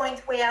to a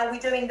point where we're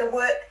doing the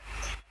work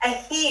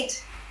ahead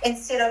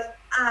instead of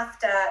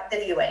after the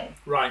viewing.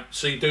 Right,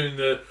 so you're doing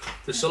the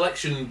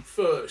selection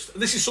first.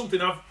 This is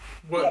something I've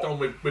worked on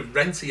with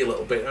Renty a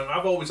little bit, and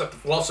I've always had the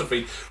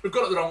philosophy,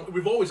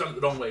 we've always had it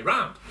the wrong way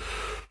round.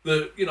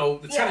 The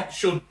tenant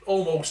should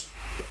almost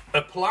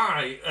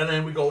apply, and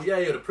then we go, yeah,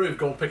 you're approved,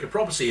 go and pick a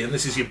property, and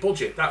this is your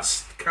budget.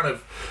 That's kind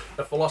of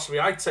a philosophy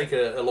I'd take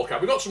a look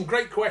at. We've got some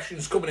great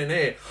questions coming in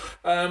here.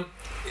 How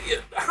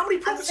many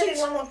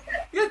properties?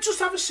 Yeah, just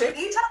have a sip.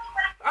 You tell me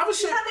when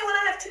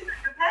I have to,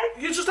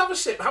 okay? You just have a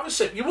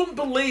sip. You wouldn't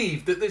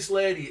believe that this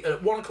lady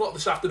at 1 o'clock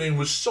this afternoon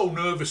was so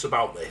nervous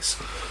about this.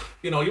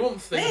 You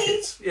wouldn't think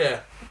it.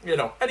 Yeah,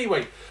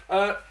 Anyway,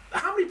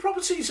 how many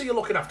properties are you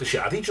looking after,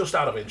 Shadi? Just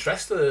out of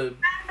interest. I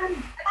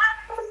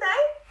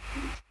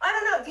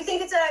don't know. Do you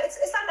think it's like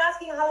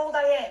asking how old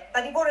I am?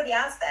 But you've already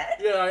asked that.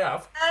 Yeah, I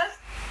have.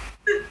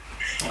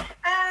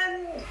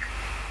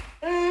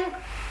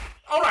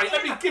 All right,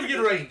 let me give you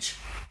the range.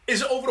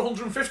 Is it over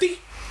 150?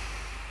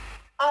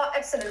 Oh,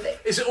 absolutely.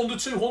 Is it under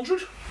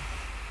 200?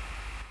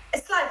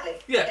 Slightly.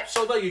 Yeah,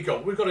 so there you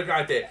go. We've got a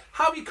guide there.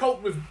 How have you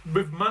coped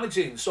with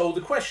managing? So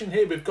the question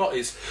here we've got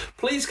is,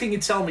 please can you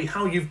tell me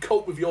how you've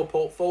coped with your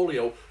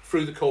portfolio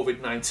through the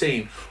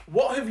COVID-19?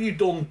 What have you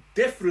done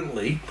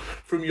differently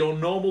from your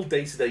normal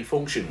day-to-day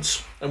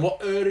functions? And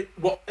what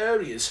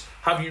areas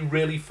have you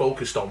really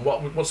focused on?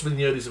 What's been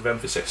the areas of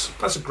emphasis?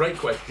 That's a great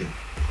question.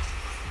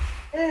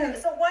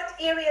 So what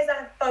areas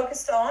I've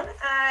focused on?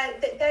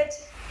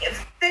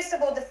 First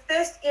of all, the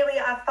first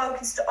area I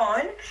focused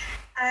on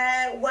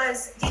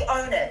was the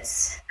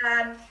owners.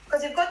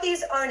 Because you've got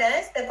these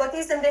owners, they've got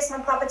these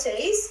investment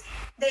properties,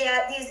 they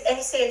are these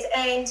assets,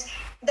 and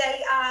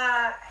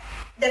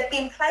they've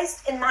been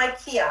placed in my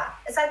care.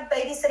 It's like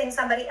babysitting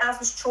somebody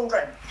else's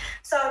children.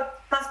 So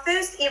my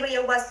first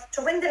area was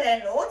to ring the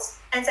landlords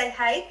and say,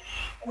 hey,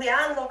 we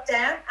are in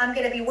lockdown. I'm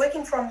going to be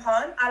working from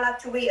home. I'd like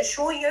to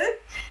reassure you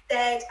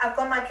that I've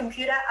got my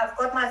computer, I've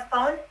got my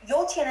phone.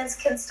 Your tenants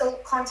can still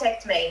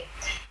contact me.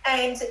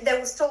 And they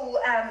will still...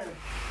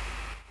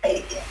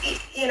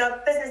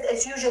 business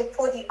as usual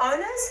for the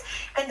owners.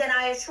 And then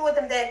I assured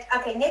them that,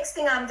 okay, next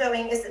thing I'm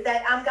doing is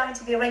that I'm going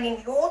to be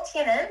ringing your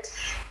tenant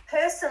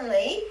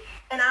personally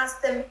and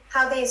ask them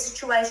how their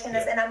situation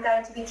is, and I'm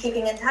going to be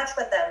keeping in touch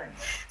with them.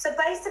 So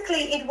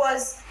basically it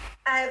was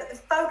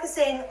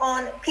focusing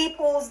on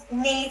people's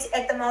needs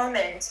at the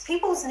moment.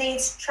 People's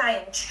needs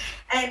change,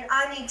 and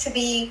I need to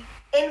be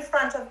in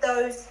front of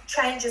those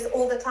changes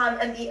all the time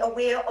and be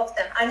aware of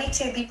them. I need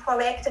to be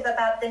proactive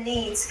about the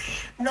needs,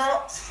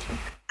 not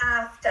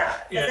after.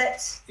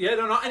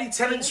 Not any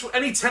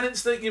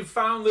tenants that you've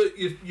found that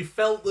you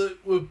felt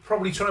that were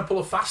probably trying to pull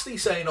a fastie,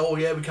 saying, oh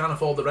yeah, we can't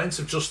afford the rent,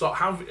 have just thought,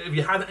 have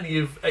you had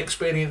any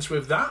experience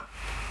with that?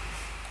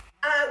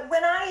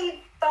 When I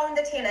phoned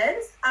the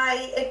tenants,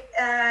 I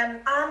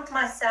armed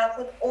myself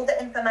with all the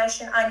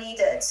information I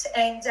needed,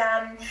 and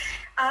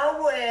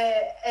our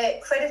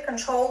credit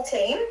control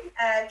team,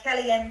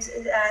 Kelly and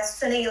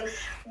Sunil,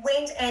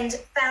 went and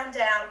found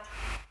out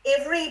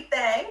every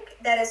bank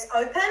that is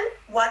open,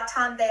 what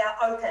time they are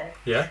open.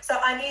 Yeah. So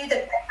I knew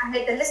that I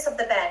had the list of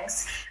the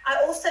banks. I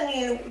also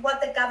knew what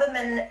the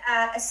government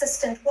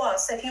assistance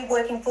was. So if you're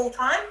working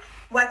full-time,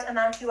 what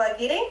amount you are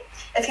getting.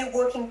 If you're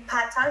working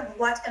part-time,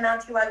 what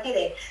amount you are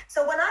getting.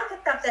 So when I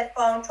picked up that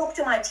phone, talked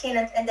to my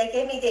tenant, and they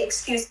gave me the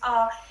excuse,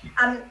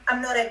 I'm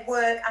not at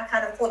work, I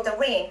can't afford the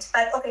rent.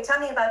 But okay,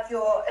 tell me about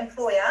your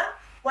employer,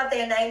 what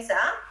their names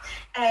are,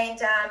 and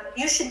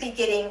you should be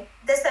getting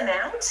this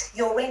amount,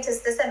 your rent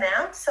is this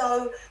amount,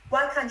 so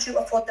why can't you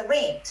afford the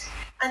rent?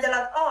 And they're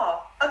like,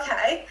 oh,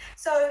 okay.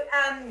 So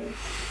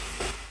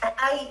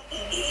I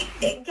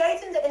gave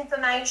them the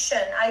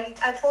information.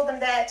 I told them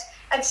that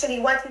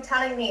actually what you're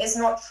telling me is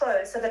not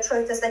true. So the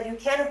truth is that you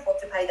can afford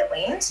to pay the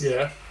rent.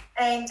 Yeah.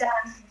 And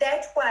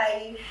that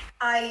way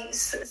I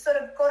sort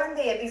of got in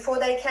there before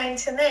they came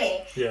to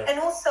me. Yeah. And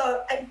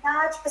also a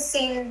large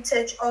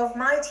percentage of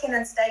my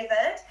tenants,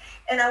 David,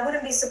 and I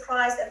wouldn't be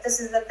surprised if this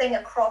is the thing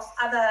across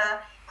other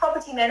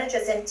property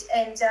managers and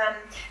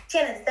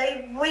tenants,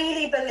 they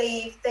really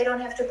believe they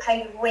don't have to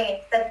pay rent,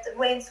 that the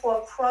rents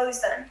were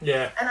frozen.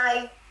 Yeah.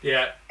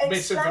 And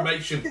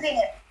misinformation.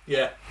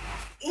 Yeah.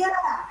 Yeah.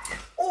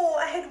 Or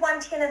I had one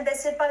tenant that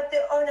said, but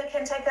the owner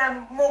can take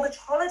a mortgage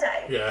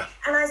holiday. Yeah.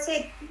 And I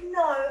said,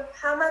 no,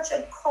 how much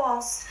it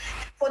costs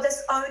for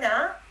this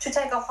owner to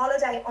take a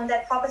holiday on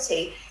that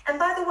property. And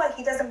by the way,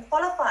 he doesn't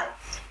qualify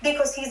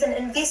because he's an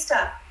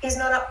investor. He's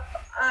not a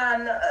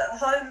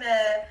home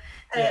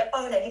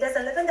owner. He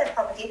doesn't live in that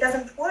property. It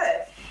doesn't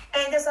work.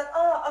 And it's like,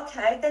 oh,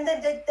 okay. Then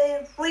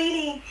they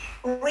really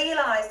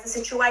realise the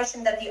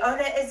situation that the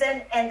owner is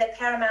in and the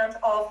paramount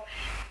of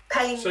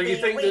paying. So you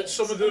think that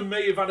some of them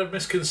may have had a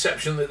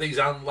misconception that these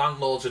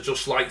landlords are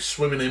just like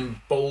swimming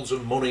in bowls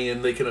of money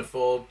and they can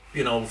afford,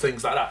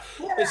 things like that.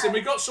 Yeah. Listen,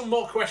 we've got some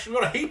more questions.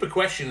 We've got a heap of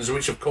questions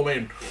which have come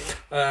in,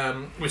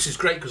 which is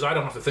great because I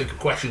don't have to think of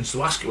questions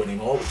to ask you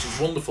anymore, which is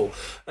wonderful.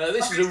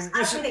 This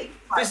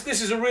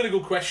is a really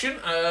good question.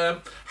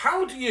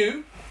 How do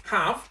you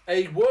have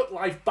a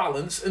work-life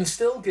balance and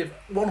still give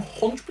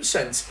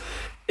 100%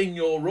 in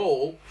your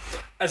role,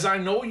 as I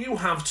know you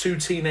have 2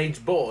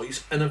 teenage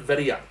boys and a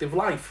very active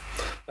life?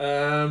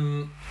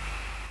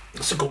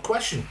 That's a good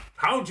question.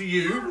 How does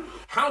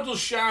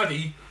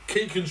Shadi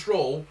keep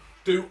control,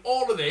 do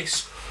all of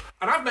this?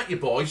 And I've met your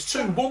boys,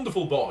 2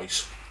 wonderful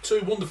boys,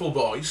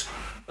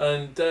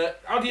 and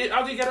how do you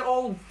get it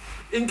all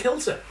in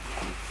kilter?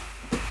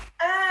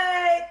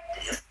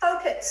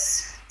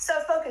 Focus. So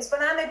focus.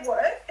 When I'm at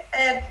work,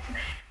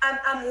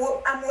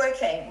 I'm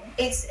working.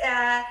 It's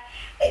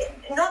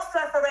not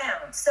fluff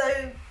around. So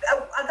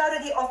I go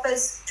to the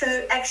office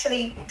to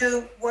actually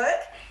do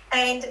work,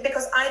 and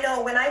because I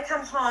know when I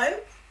come home,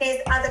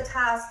 there's other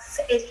tasks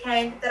at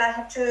hand that I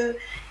have to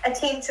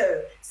attend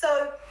to.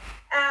 So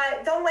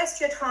don't waste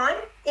your time.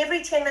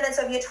 Every 10 minutes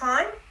of your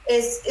time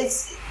is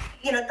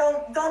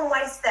don't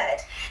waste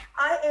that.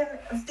 I am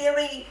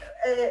very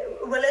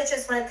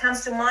religious when it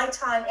comes to my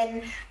time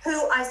and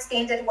who I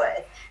spend it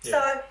with. Yeah.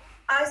 So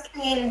I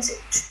spend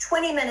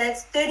 20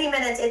 minutes, 30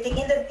 minutes at the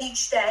end of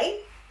each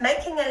day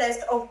making a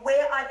list of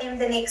where I am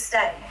the next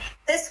day.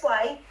 This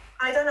way,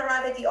 I don't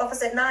arrive at the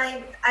office at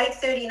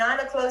 8:30, 9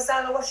 o'clock,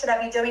 so what should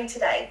I be doing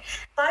today?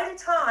 By the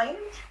time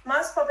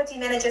most property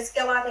managers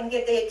go out and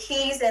get their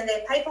keys and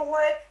their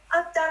paperwork,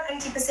 I've done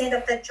 80%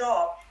 of the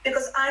job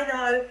because I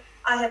know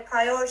I have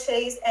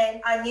priorities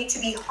and I need to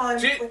be home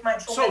with my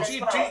children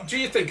as well. Do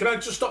you think, can I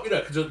just stop you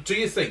there? Do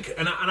you think,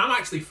 and I'm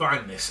actually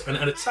finding this, and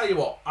I tell you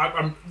what,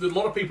 a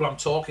lot of people I'm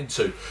talking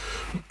to,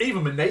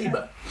 even my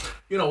neighbour,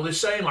 they're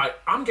saying like,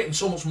 I'm getting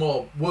so much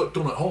more work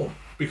done at home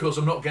because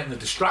I'm not getting the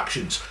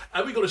distractions.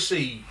 Are we going to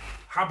see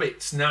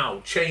habits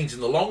now change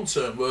in the long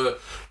term where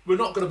we're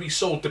not going to be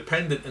so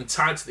dependent and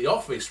tied to the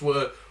office,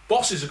 where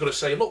bosses are going to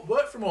say, look,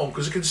 work from home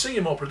because I can see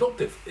you're more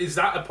productive? Is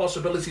that a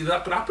possibility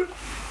that could happen?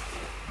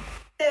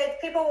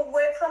 That people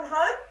work from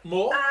home?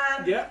 More?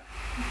 Yeah,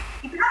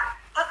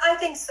 I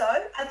think so.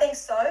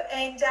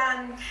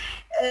 And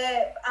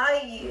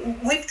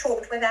we've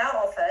talked with our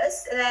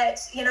office that,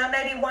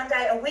 maybe one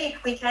day a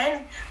week we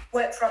can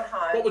work from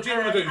home. What would you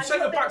want to do? Say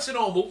we're back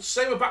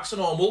to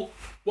normal.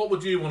 What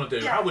would you want to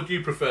do? Yeah. How would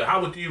you prefer?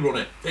 How would you run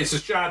it? It's a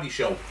Shadi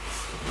show.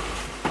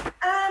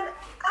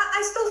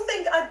 I still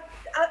think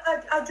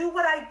I do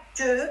what I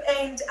do,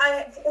 and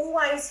I've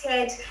always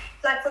had,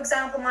 like, for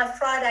example, my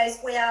Fridays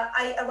where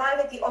I arrive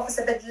at the office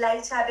a bit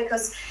later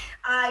because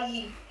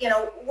I,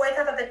 wake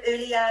up a bit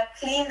earlier,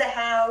 clean the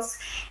house,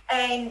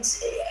 and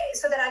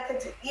so that I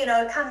could,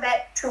 come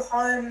back to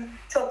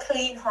a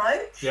clean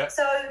home. Yeah.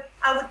 So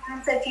I would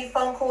answer a few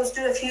phone calls,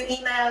 do a few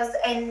emails,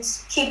 and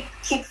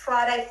keep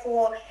Friday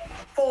for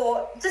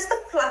just the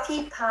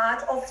fluffy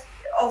part of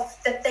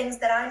the things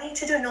that I need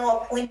to do, no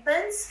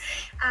appointments,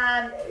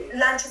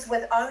 lunches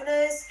with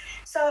owners.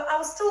 So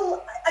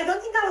I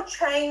don't think I would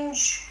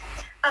change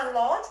a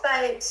lot,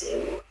 but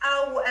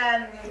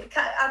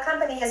our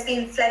company has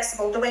been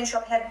flexible. The Win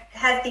Shop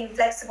have been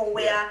flexible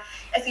where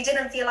if you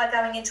didn't feel like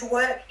going into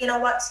work, you know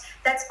what,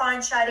 that's fine,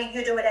 Shadi,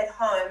 you do it at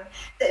home.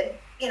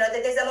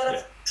 There's a lot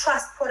of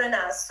trust put in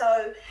us.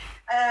 So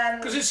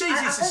because it's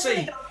easy to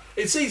see.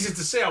 It's easy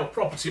to see how a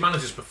property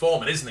manager's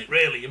performing, isn't it,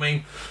 really? I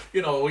mean,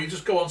 you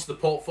just go onto the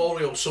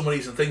portfolio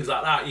summaries and things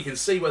like that, you can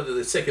see whether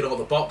they're ticking all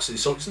the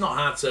boxes, so it's not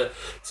hard to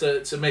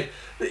make.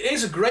 It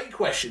is a great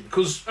question,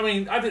 because, I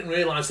mean, I didn't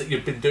realise that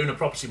you've been doing a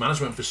property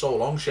management for so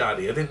long,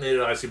 Shadi. I didn't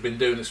realise you've been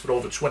doing this for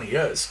over 20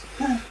 years.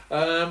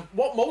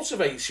 What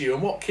motivates you,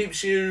 and what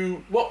keeps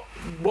you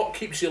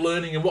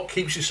learning, and what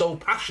keeps you so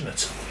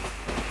passionate?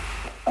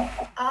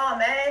 Oh,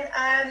 man,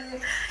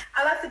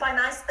 I like to buy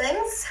nice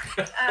things.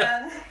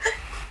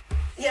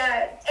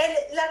 Yeah, and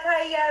like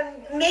I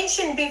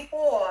mentioned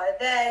before,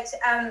 that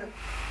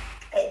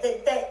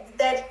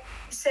that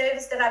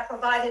service that I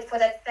provided for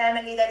that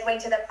family that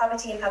rented a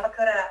property in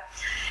Papakura,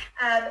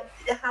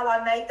 how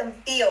I made them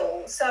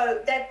feel. So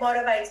that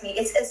motivates me.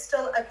 It's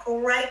still a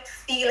great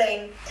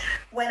feeling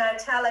when I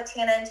tell a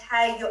tenant,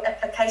 hey, your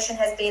application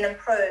has been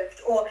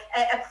approved, or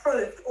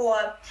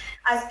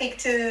I speak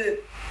to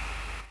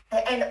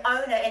an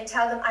owner and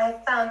tell them I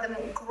have found them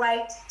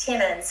great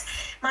tenants.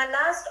 My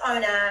last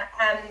owner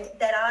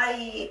that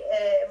I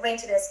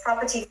rented his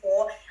property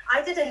for,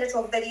 I did a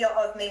little video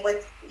of me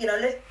with,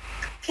 little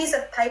piece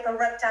of paper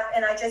ripped up,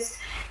 and I just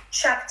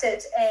chucked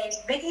it and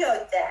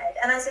videoed that.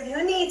 And I said,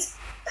 who needs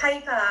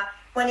paper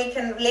when you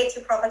can let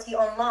your property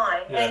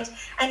online. Yeah.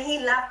 And he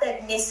loved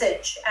that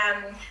message.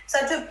 So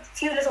I do a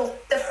few little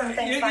different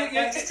things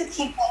that just to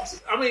keep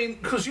it. I mean,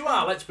 because you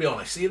are, let's be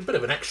honest, you're a bit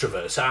of an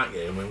extrovert, aren't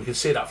you? I mean, we can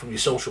see that from your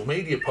social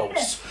media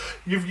posts.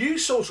 You've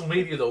used social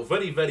media, though,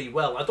 very, very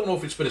well. I don't know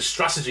if it's been a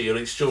strategy or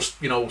it's just,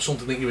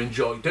 something that you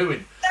enjoy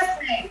doing.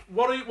 Definitely.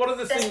 What are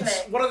the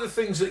things? What are the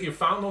things that you've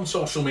found on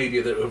social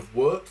media that have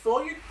worked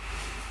for you?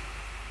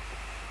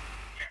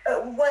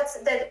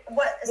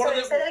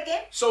 Sorry, say that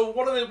again? So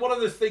what are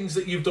the things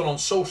that you've done on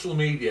social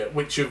media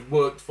which have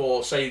worked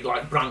for, say,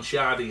 like Branch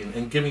Yardie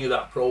and giving you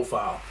that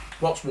profile?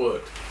 What's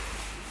worked?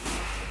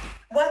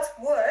 What's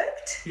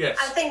worked? Yes.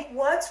 I think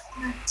what's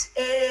worked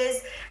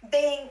is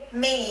being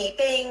me,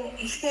 being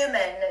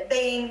human,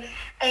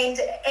 and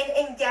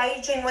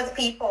engaging with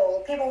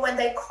people. People, when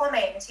they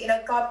comment,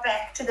 go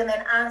back to them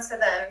and answer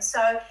them. So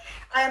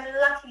I am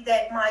lucky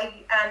that my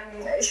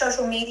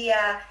social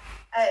media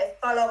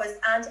followers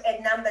aren't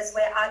at numbers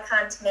where I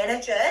can't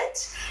manage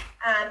it.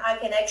 I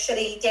can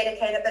actually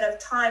dedicate a bit of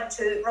time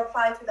to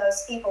reply to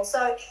those people.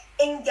 So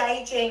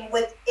engaging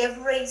with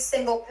every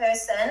single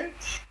person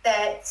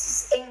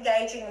that's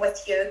engaging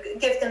with you,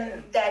 give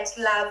them that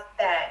love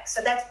back.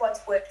 So that's what's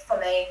worked for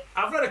me.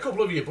 I've read a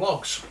couple of your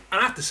blogs, and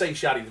I have to say,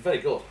 Shadi, they're very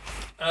good.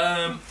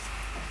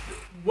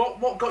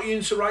 What got you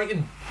into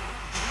writing?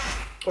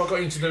 What got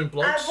you into doing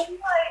blogs?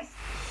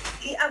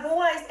 I've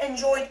always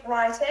enjoyed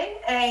writing,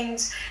 and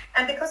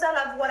because I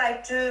love what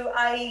I do,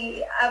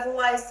 I've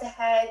always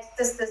had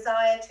this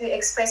desire to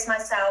express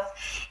myself.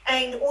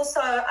 And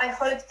also, I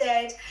hope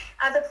that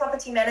other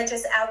property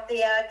managers out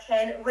there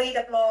can read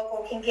a blog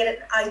or can get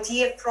an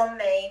idea from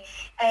me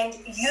and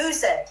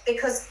use it,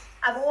 because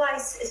I've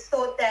always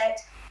thought that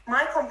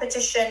my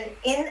competition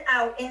in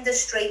our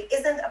industry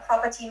isn't a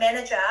property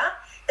manager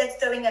that's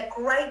doing a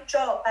great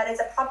job, but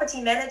it's a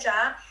property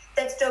manager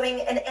that's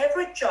doing an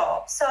average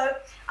job. So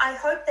I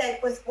hope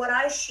that with what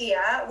I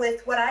share,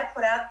 with what I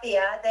put out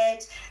there,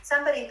 that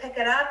somebody pick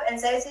it up and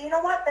says, you know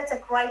what, that's a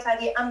great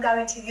idea, I'm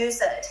going to use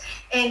it.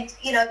 And,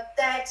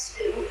 that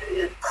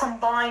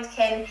combined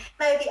can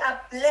maybe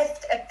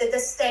uplift the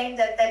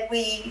standard that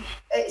we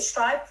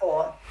strive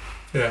for.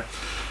 Yeah.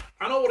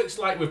 I know what it's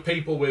like with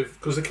people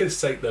because the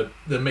kids take the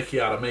mickey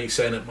out of me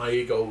saying that my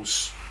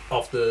ego's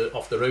off the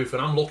roof,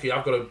 and I'm lucky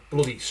I've got a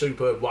bloody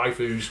superb wife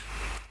who's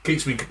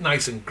keeps me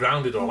nice and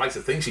grounded, or I like to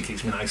think she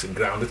keeps me nice and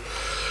grounded.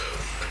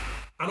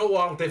 I know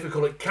how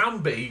difficult it can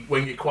be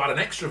when you're quite an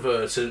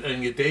extrovert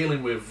and you're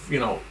dealing with,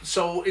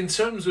 so in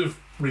terms of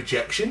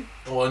rejection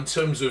or in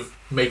terms of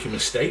making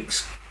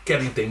mistakes,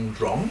 getting things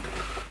wrong,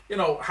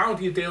 how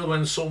do you deal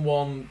when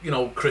someone,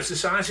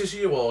 criticises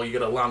you, or you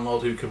get a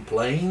landlord who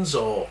complains,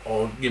 or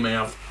you may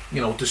have,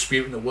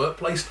 dispute in the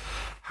workplace?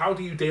 How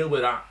do you deal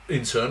with that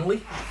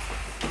internally?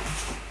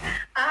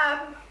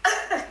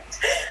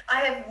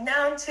 I have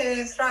known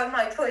to throw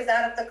my toys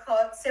out of the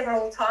cart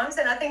several times,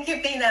 and I think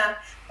you've been a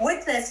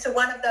witness to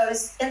one of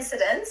those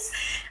incidents.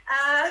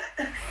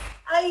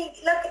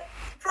 Look,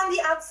 from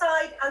the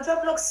outside, our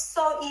job looks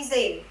so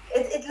easy.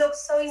 It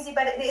looks so easy,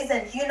 but it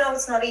isn't.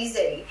 It's not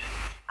easy.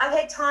 I've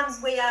had times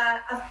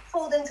where I've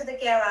pulled into the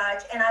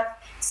garage and I've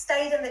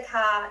stayed in the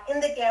car,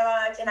 in the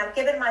garage, and I've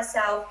given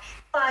myself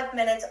 5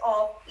 minutes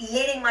of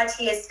letting my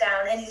tears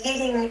down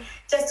and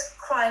just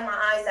crying my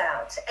eyes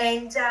out.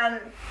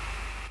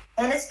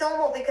 And it's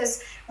normal,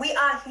 because we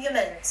are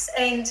humans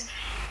and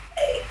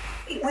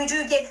we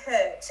do get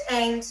hurt.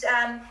 And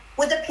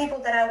with the people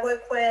that I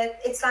work with,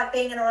 it's like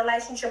being in a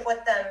relationship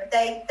with them.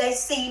 They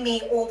see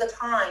me all the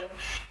time,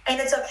 and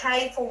it's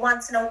okay for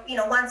once in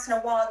a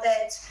while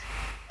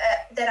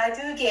that I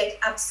do get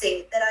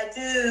upset, that I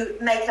do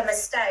make a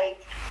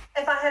mistake.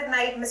 If I have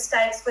made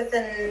mistakes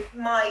within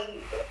my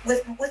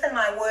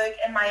work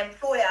and my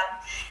employer,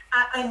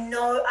 I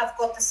know I've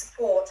got the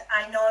support.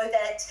 I know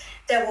that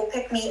they will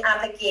pick me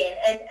up again,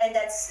 and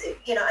that's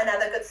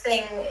another good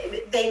thing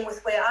being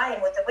with where I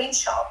am with the wind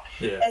shop.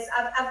 Yeah. Is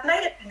I've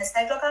made a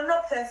mistake. Look, I'm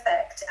not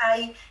perfect.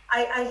 I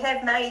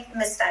have made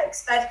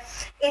mistakes, but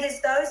it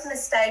is those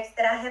mistakes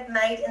that I have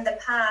made in the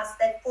past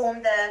that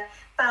form the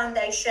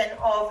foundation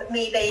of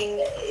me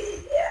being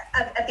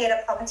a better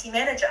property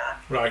manager.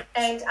 Right.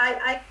 And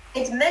I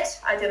admit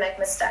I do make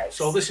mistakes.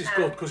 So this is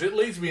good, because it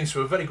leads me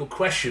into a very good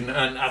question,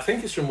 and I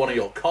think it's from one of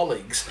your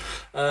colleagues.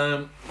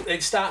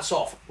 It starts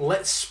off,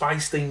 let's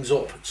spice things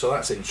up. So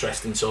that's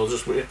interesting. So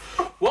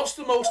what's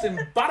the most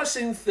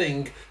embarrassing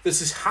thing that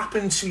has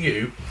happened to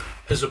you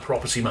as a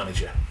property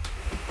manager?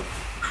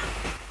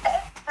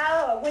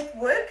 With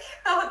work?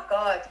 Oh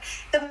God,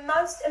 the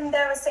most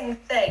embarrassing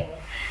thing.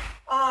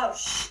 Oh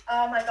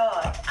my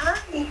God.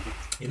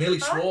 You nearly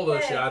swore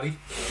there, Shadi.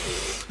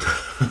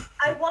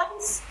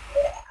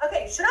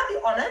 Okay, should I be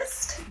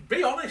honest?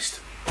 Be honest.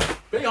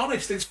 Be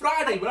honest. It's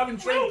Friday. We're having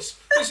drinks.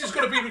 This is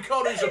going to be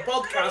recorded as a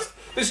podcast.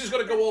 This is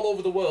going to go all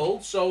over the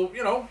world. So,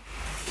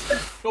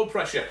 no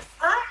pressure.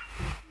 I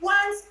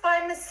once,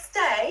 by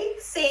mistake,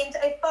 sent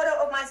a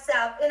photo of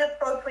myself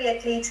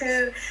inappropriately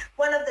to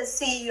one of the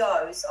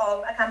CEOs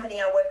of a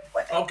company I worked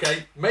with.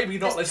 Okay, maybe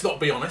not. Let's not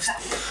be honest.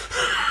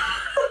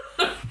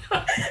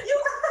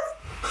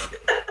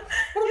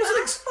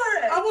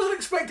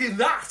 expecting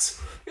that.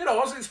 You know, I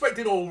wasn't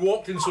expecting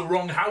walked into the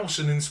wrong house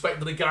and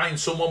inspected a guy and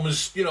someone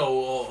was, you know,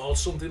 or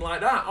something like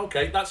that.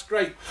 Okay, that's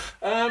great.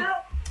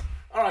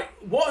 All right,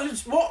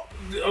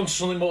 on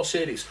something more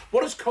serious,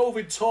 what has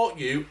COVID taught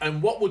you,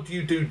 and what would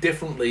you do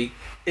differently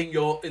in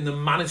the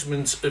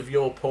management of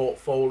your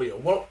portfolio?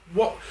 What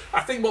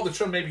I think what they're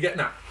trying to maybe getting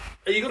at,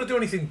 are you going to do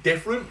anything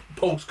different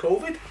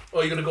post-COVID,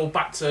 or are you going to go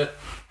back to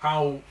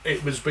how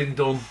it was been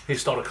done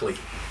historically?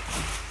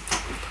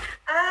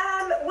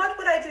 What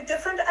would I do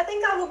different? I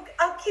think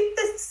I'll keep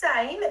the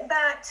same,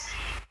 but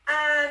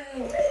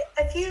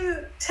a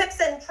few tips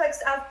and tricks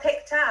I've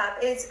picked up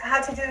is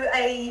how to do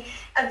a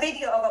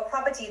video of a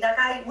property.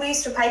 Like we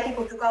used to pay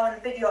people to go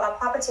and video our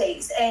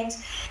properties, and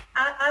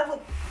I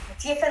would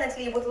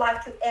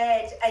like to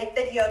add a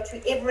video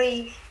to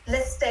every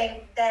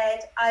listing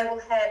that I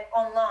will have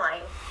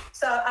online.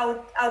 So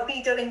I'll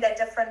be doing that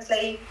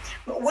differently.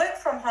 Work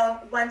from home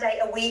 1 day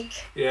a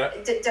week. Yeah.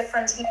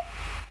 Differently.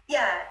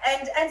 Yeah,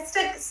 and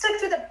stick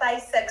to the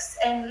basics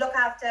and look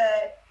after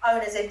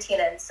owners and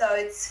tenants. So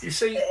it's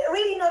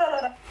really not a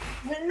lot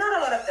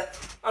of them.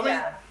 I mean,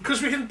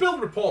 because we can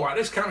build rapport like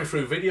this, can't we,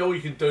 through video?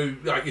 You can do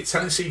like your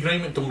tenancy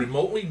agreement done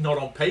remotely, not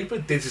on paper,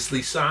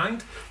 digitally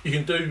signed. You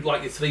can do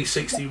like your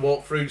 360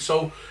 walkthrough.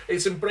 So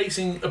it's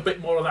embracing a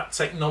bit more of that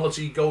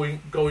technology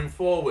going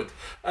forward.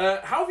 How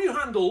have you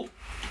handled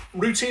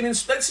routine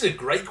inspections? This is a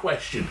great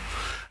question.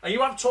 And you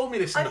have told me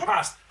this in the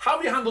past. How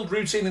have you handled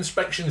routine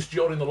inspections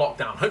during the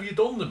lockdown? Have you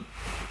done them?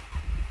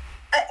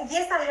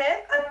 Yes, I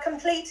have. I've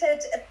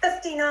completed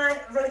 59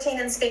 routine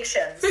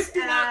inspections.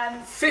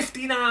 59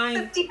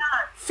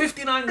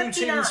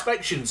 routine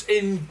inspections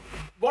in,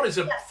 what is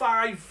a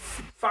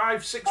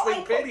 6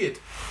 week period?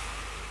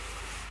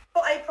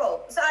 For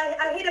April. So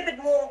I had a bit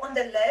more on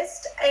the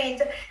list,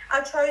 and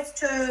I chose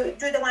to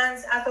do the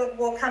ones I thought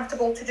were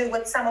comfortable to do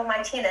with some of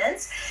my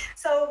tenants.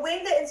 So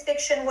when the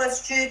inspection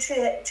was due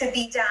to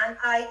be done,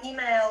 I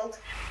emailed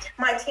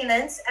my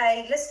tenants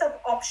a list of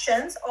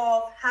options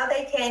of how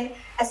they can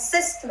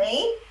assist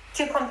me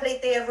to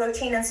complete their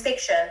routine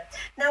inspection.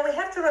 Now we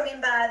have to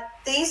remember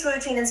these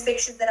routine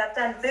inspections that I've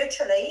done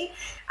virtually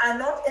are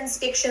not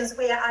inspections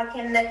where I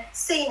can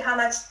see how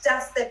much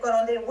dust they've got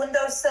on their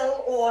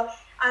windowsill, or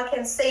I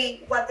can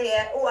see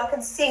I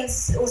can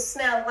sense or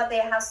smell what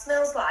their house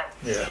smells like.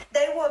 Yeah.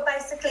 They were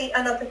basically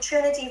an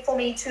opportunity for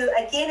me to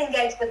again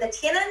engage with the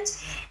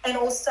tenant and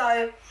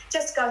also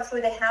just go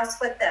through the house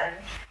with them.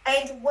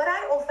 And what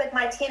I offered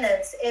my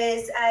tenants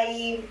is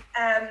a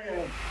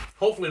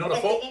hopefully not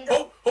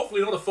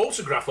a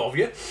photograph of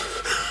you.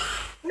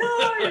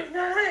 No, and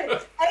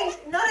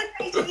not a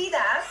page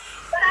either.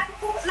 But I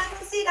thought, like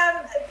I said,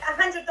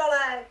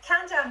 $100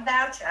 countdown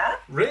voucher.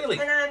 Really?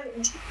 And I'm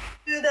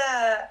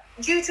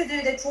due to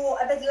do the draw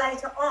a bit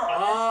later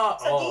on.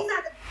 So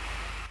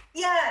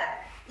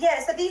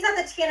these are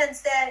the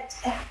tenants that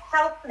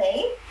helped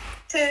me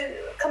to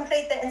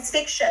complete the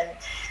inspection.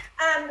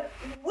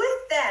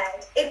 With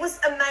that, it was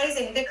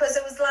amazing because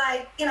it was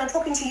like,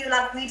 talking to you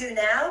like we do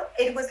now.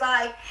 It was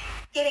like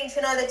getting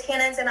to know the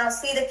tenants, and I'll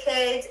see the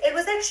kids. It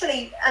was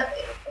actually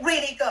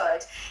really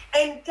good.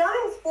 And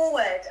going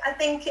forward, I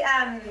think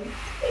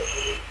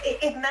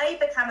it may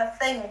become a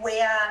thing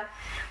where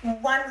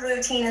one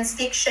routine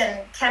inspection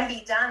can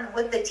be done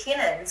with the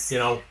tenants.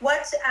 The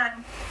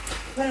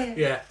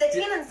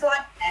tenants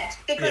like that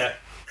because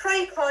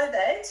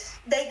pre-COVID,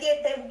 they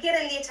will get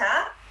a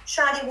letter.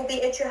 Shadi will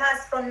be at your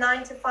house from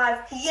 9 to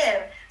 5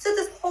 p.m. So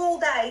this whole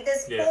day,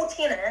 there's 4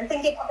 tenants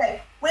thinking,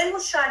 okay, when will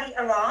Shadi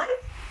arrive?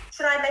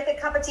 Should I make a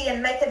cup of tea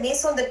and make a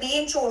mess on the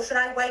bench, or should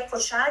I wait for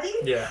Shadi?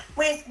 Yeah.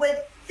 With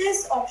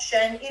this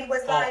option, it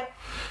was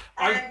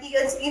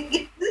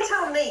you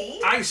tell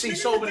me. I see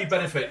so many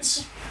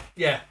benefits.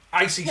 Yeah,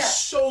 I see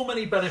so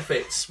many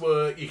benefits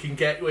where you can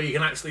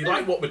actually,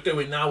 like what we're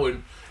doing now,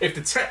 and if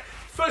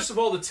first of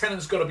all, the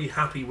tenant's got to be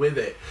happy with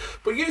it.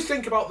 But you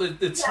think about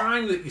the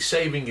time that you're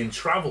saving in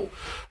travel.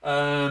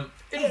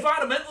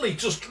 Environmentally,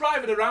 just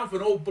driving around for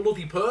no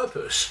bloody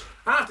purpose.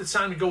 Half the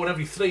time you're going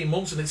every 3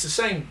 months and it's the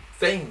same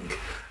thing.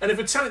 And if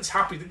a tenant's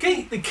happy, the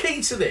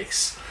key to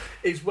this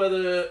is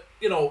whether,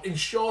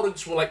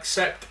 insurance will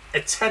accept a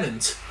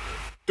tenant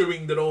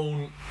doing their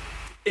own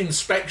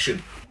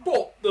inspection.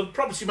 But the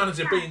property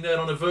manager being there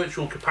on a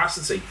virtual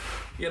capacity,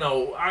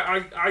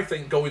 I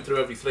think going through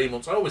every 3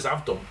 months, I always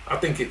have done. I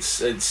think it's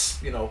bit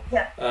of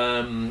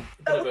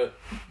a,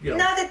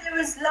 Now that there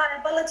is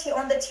liability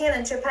on the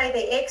tenant to pay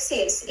the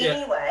excess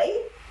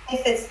anyway,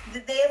 if it's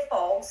their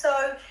fault.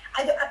 So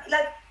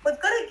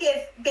we've got to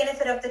give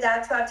benefit of the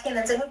doubt to our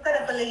tenants, and we've got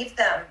to believe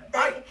them.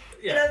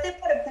 If they've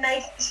got a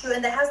major issue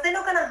in the house, they're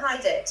not going to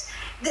hide it.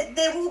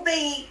 There will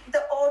be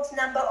the odd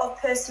number of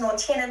person or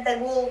tenant that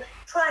will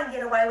try and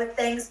get away with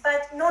things,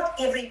 but not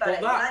everybody.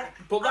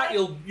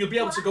 You'll be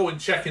able to go and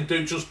check and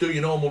do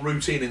your normal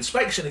routine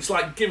inspection. It's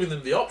like giving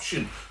them the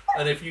option.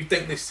 And if you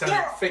think this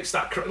tenant fits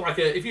that,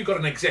 if you've got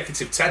an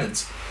executive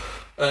tenant,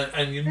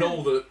 and you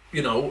know that,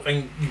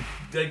 and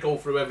they go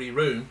through every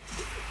room,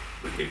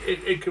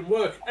 it can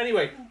work.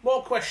 Anyway,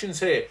 more questions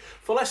here.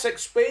 For less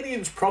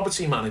experienced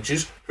property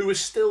managers who are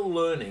still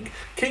learning,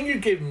 can you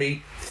give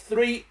me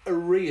 3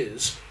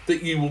 areas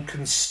that you will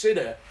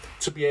consider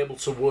to be able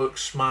to work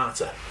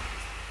smarter?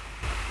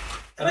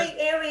 3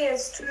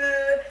 areas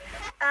to...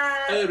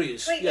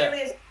 areas, 3 yeah.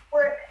 areas to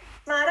work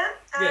smarter?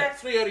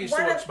 3 areas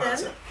to work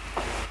smarter.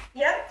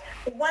 Yep.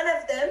 One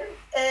of them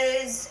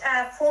is,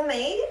 for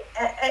me,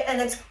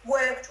 and it's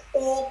worked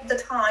all the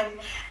time,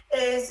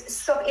 is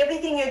stop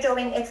everything you're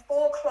doing at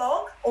 4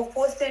 o'clock or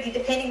 4:30,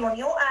 depending on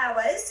your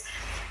hours,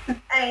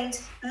 and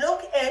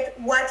look at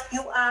what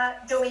you are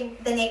doing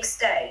the next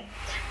day.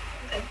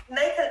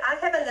 I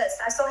have a list.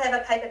 I still have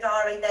a paper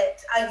diary that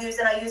I use,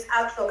 and I use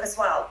Outlook as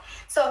well.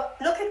 So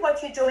look at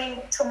what you're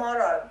doing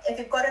tomorrow. If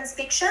you've got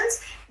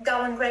inspections,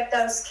 go and grab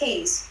those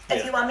keys.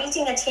 If you are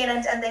meeting a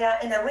tenant and they are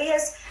in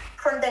arrears,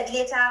 print that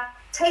letter,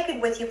 take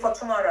it with you for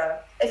tomorrow.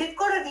 If you've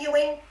got a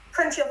viewing,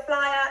 print your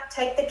flyer,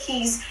 take the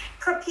keys,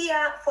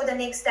 prepare for the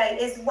next day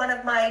is one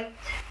of my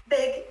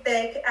big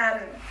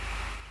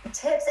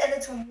tips, and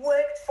it's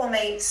worked for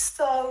me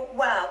so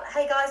well.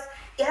 Hey guys,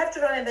 you have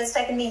to remember it's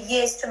taken me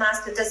years to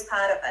master this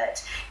part of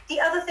it. The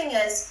other thing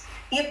is,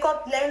 you've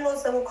got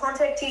landlords that will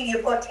contact you,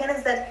 you've got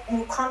tenants that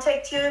will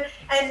contact you,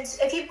 and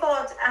if you've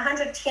got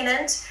 100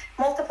 tenants,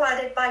 multiply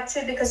it by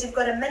 2 because you've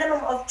got a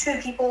minimum of 2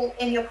 people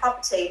in your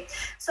property.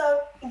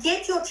 So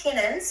get your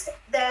tenants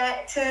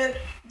there to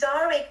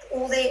direct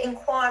all their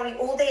inquiry,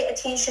 all their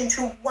attention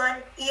to one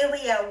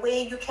area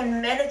where you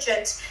can manage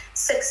it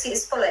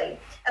successfully.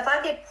 If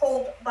I get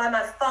pulled by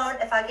my phone,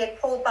 if I get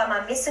pulled by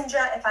my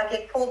messenger, if I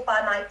get pulled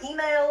by my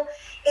email,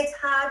 it's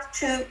hard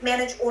to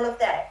manage all of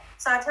that.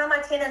 So I tell my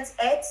tenants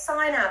at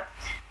sign up,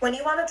 when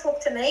you want to talk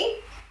to me,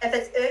 if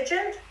it's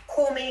urgent,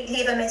 call me,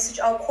 leave a message,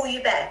 I'll call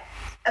you back.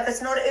 If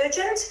it's not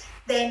urgent,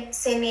 then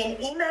send me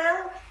an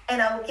email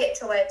and I will get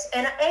to it.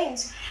 And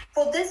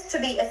for this to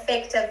be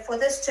effective, for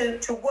this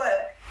to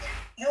work,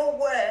 your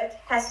word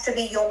has to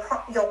be your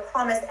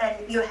promise,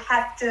 and you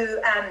have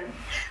to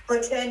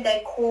return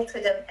that call to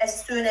them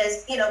as soon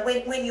as,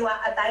 when you are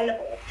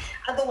available.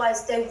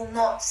 Otherwise, they will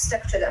not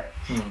stick to them.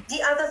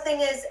 The other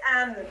thing is,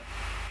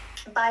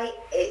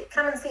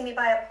 come and see me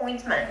by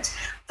appointment.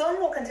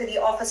 Don't walk into the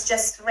office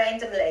just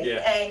randomly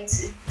and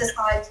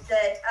decide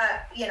that,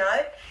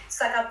 it's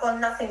like I've got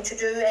nothing to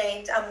do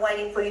and I'm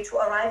waiting for you to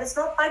arrive. It's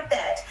not like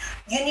that.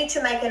 You need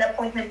to make an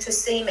appointment to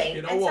see me.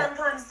 You know and what?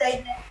 Sometimes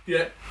they...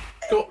 Yeah.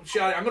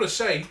 Shari, I'm going to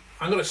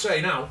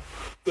say now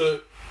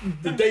that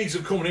the days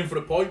of coming in for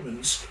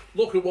appointments,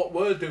 look at what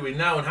we're doing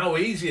now and how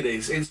easy it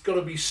is. It's got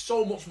to be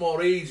so much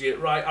more easier.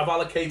 Right, I've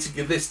allocated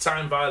you this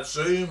time via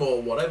Zoom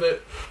or whatever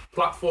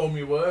platform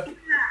you work.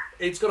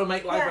 It's going to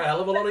make life a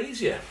hell of a lot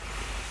easier.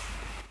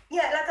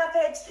 Yeah, like I've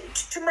had,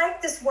 to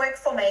make this work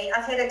for me,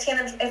 I've had a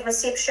tenant at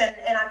reception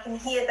and I can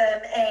hear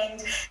them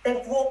and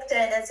they've walked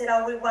in and said,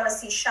 oh, we want to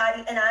see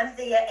Shadi, and I'm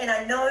there and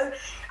I know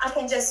I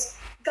can just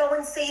go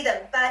and see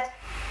them. But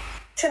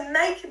to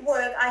make it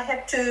work, I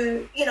have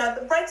to,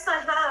 it breaks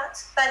my heart,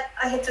 but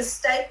I have to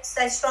stay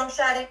strong,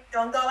 Shadi,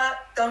 don't go out,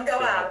 don't go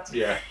out.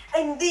 Yeah.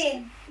 And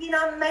then,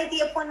 make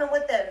the appointment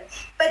with them.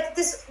 But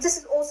this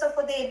is also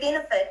for their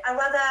benefit. I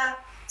rather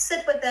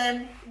sit with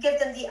them, give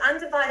them the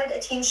undivided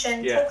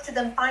attention, talk to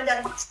them, find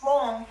out what's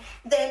wrong,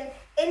 then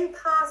in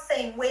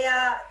passing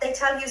where they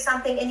tell you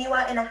something and you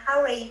are in a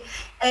hurry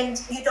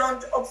and you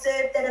don't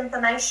observe that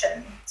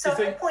information. So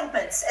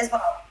appointments as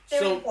well,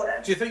 very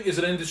important. Do you think as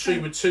an industry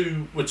we're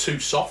too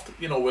soft?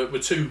 We're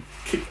too,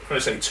 when I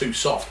say too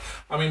soft,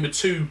 I mean we're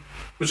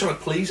trying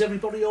to please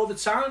everybody all the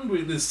time.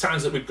 There's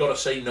times that we've got to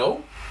say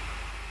no.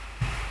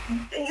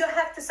 You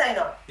have to say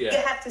no. Yeah. You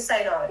have to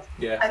say no.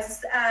 Yeah.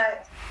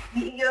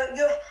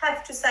 You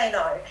have to say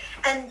no,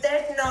 and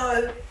that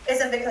no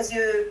isn't because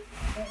your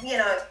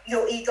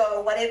ego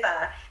or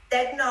whatever.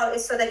 That no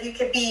is so that you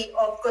can be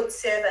of good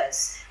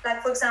service.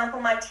 Like, for example,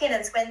 my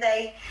tenants, when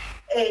they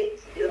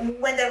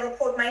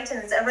report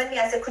maintenance and ring me,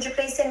 I said, could you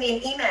please send me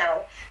an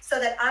email so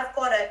that I've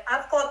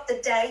got the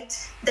date,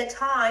 the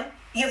time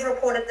you've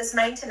reported this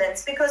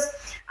maintenance. Because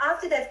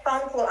after that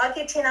phone call, I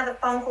get 10 other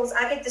phone calls,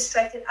 I get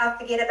distracted, I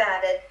forget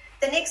about it.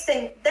 The next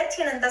thing, that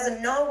tenant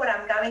doesn't know what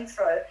I'm going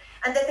through.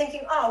 And they're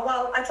thinking, oh,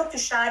 well, I talked to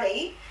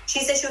Shadi.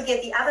 She said she'll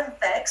get the oven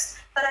fixed,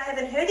 but I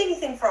haven't heard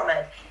anything from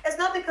it. It's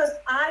not because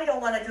I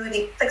don't want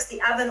to fix the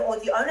oven or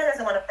the owner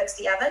doesn't want to fix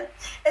the oven.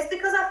 It's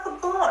because I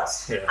forgot.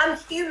 Yeah. I'm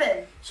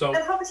human. So,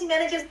 and property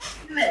managers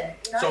are human.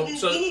 You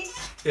need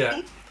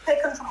to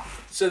take control.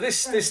 So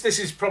this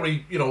is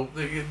probably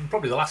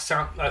probably the last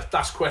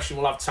question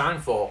we'll have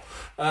time for,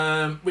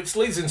 which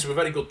leads into a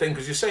very good thing,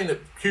 because you're saying that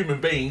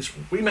human beings,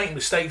 we make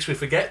mistakes, we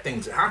forget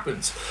things, it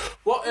happens.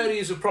 What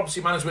areas of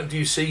property management do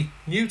you see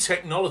new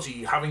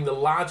technology having the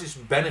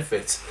largest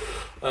benefit,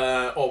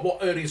 or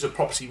what areas of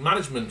property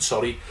management,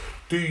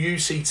 do you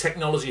see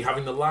technology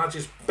having the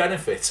largest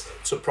benefit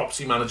to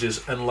property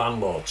managers and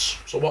landlords?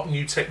 So what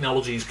new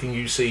technologies can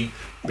you see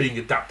being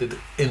adapted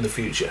in the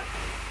future?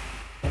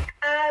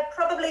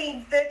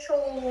 Probably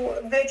virtual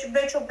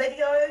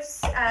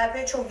videos,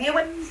 virtual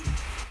viewings.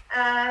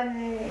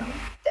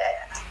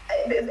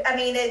 I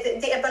mean,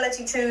 the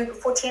ability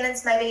for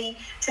tenants maybe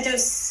to do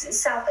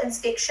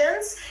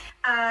self-inspections.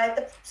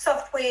 The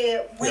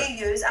software we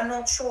use, I'm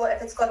not sure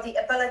if it's got the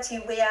ability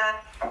where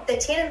the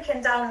tenant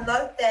can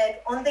download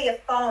that on their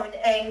phone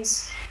and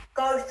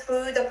go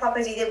through the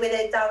property, whether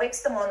it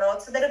directs them or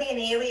not. So that'll be an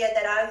area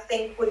that I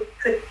think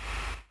could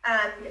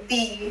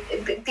be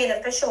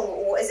beneficial,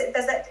 or is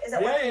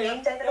that what you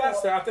mean, David? I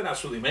think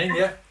that's what you mean.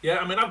 Yeah.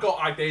 I mean, I've got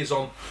ideas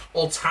on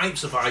all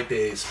types of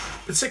ideas,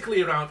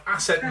 particularly around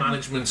asset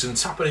management and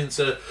tapping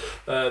into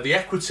the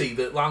equity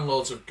that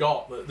landlords have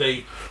got that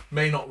they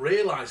may not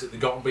realise that they've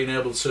got, and being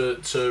able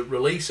to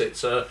release it.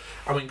 So,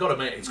 I mean, got to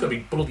admit, it's going to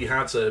be bloody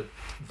hard to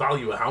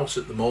value a house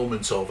at the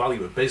moment, or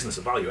value a business,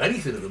 or value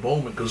anything at the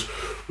moment, because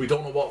we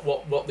don't know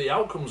what the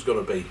outcome's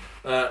going to be.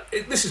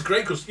 This is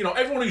great because, you know,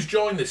 everyone who's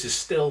joined this is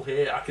still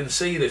here. I can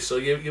see this, so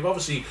you've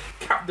obviously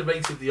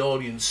captivated the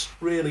audience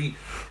really,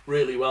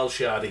 really well,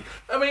 Shadi.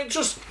 I mean,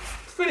 just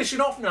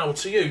finishing off now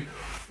to you.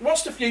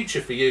 What's the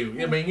future for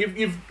you? I mean,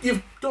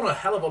 you've done a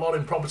hell of a lot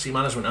in property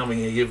management, haven't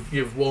you?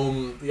 You've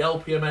won the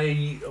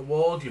LPMA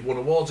award. You've won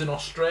awards in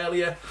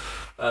Australia.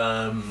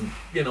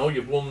 You know,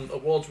 you've won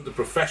awards with the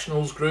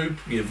professionals group.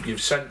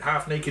 You've sent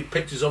half-naked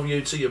pictures of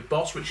you to your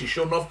boss, which you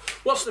shouldn't have.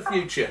 What's the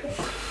future?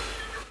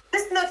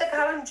 This is not the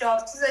current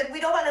job, so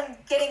we don't want them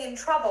getting in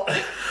trouble.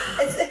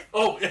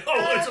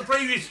 It's a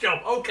previous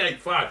job. Okay,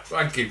 fine,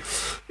 thank you.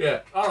 Yeah,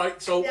 all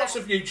right. So, what's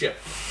the future?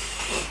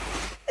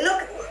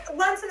 Look,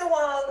 once in a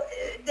while,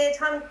 there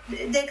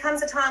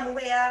comes a time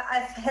where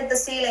I've hit the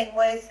ceiling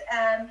with,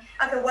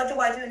 okay, what do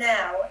I do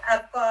now?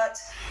 I've got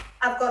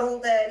all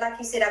the, like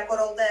you said,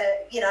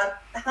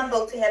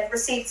 humbled to have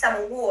received some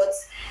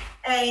awards,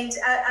 and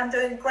I'm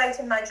doing great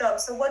in my job.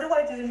 So what do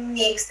I do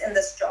next in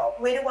this job?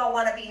 Where do I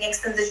want to be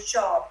next in this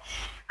job?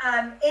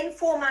 In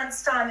 4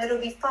 months' time, it'll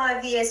be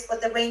 5 years for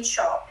the rent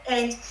shop.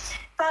 And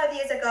 5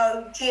 years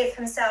ago, Jeff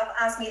himself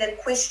asked me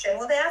that question.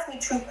 Well, they asked me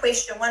two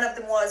questions. One of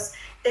them was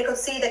they could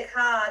see the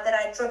car that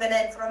I'd driven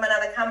in from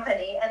another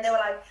company, and they were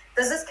like,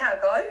 does this car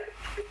go?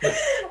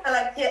 I'm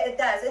like, yeah, it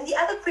does. And the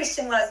other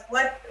question was,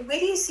 where do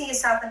you see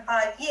yourself in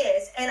 5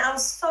 years? And I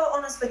was so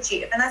honest with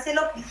Jeff. And I said,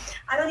 look,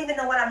 I don't even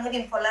know what I'm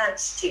having for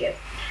lunch, Jeff.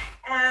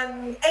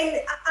 And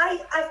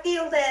I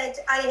feel that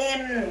I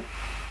am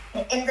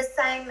in the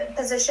same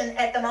position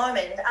at the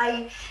moment.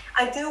 I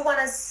do want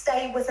to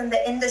stay within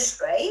the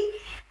industry.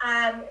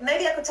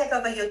 Maybe I could take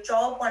over your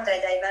job one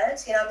day, David.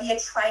 You know, be a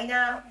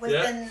trainer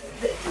within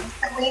the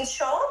green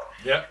shop.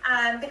 Yeah.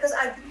 Because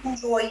I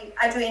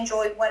do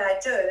enjoy what I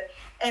do,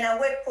 and I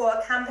work for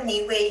a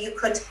company where you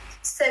could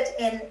sit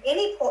in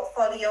any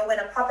portfolio when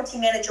a property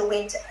manager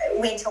went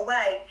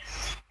away,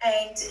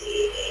 and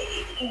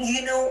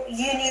you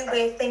knew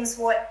where things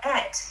were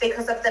at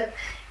because of the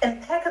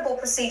impeccable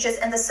procedures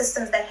and the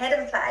systems they had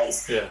in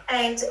place. Yeah.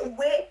 And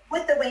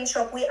with the Wing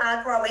Shop, we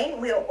are growing.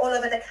 We're all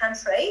over the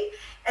country.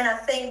 And I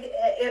think,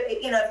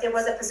 if there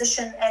was a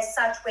position as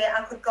such where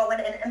I could go in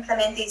and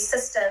implement these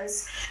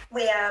systems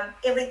where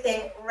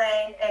everything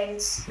ran and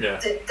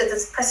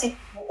the procedures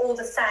were all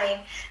the same,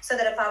 so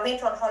that if I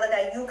went on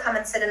holiday, you come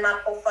and sit in my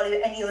portfolio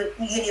and you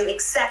knew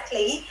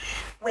exactly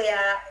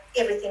where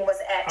everything was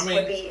at.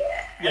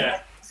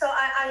 So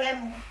I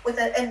am with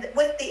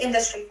the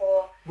industry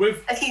for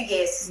a few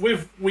years.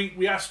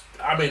 We asked,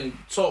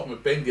 talking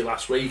with Bindi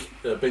last week,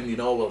 Bindi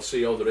Norwell,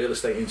 CEO of the Real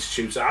Estate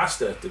Institute, I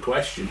asked her the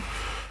question,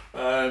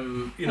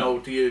 do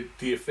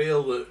you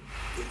feel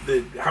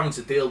that having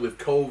to deal with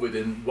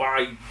COVID, and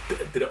why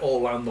did it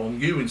all land on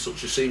you in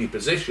such a senior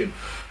position?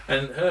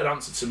 And her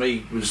answer to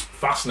me was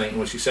fascinating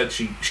when she said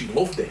she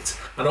loved it.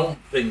 I don't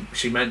think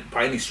she meant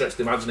by any stretch of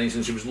the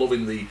imagination she was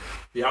loving the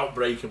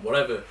outbreak and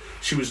whatever.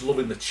 She was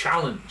loving the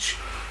challenge.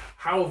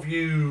 How have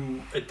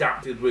you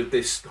adapted with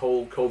this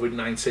whole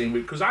COVID-19?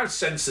 Because I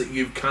sense that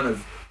you've kind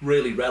of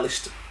really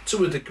relished,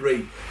 to a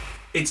degree,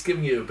 it's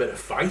given you a bit of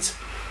fight.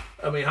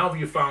 I mean, how have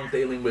you found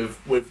dealing with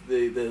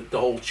the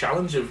whole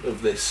challenge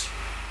of this?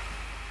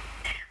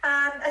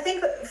 I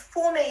think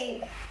for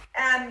me,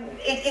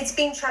 it's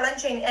been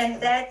challenging, and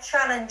that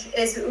challenge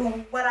is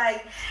what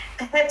I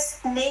perhaps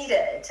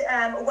needed.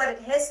 What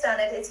it has done,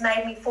 it's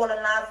made me fall in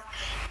love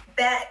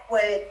back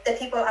with the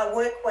people I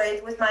work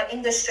with my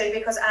industry,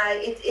 because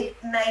it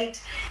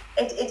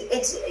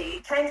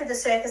came to the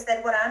surface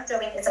that what I'm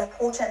doing is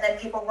important, that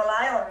people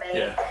rely on me.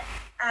 Yeah.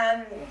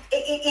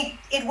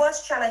 It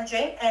was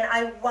challenging, and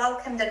I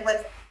welcomed it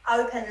with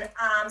open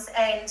arms,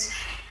 and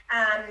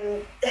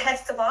have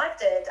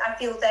survived it. I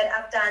feel that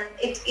I've done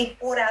it. It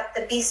brought out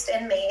the best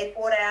in me. It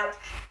brought out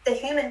the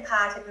human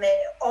part of me.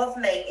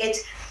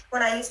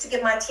 When I used to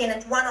give my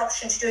tenant one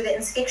option to do the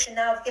inspection,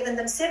 now I've given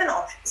them seven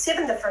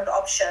different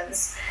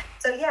options.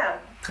 So yeah.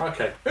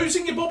 Okay. Who's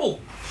in your bubble?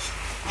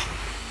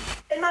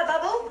 In my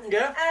bubble?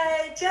 Yeah.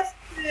 Just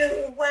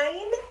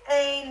Wayne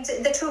and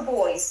the two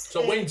boys.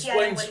 So Wayne's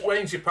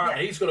your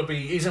partner. Yeah.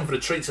 He's in for a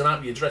treat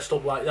tonight. You're dressed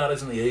up like that,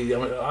 isn't he?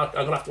 I'm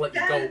gonna have to let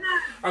you go.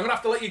 I'm gonna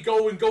have to let you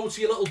go and go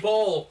to your little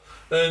ball,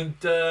 and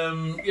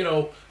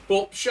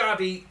But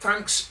Shadi,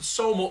 thanks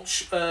so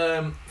much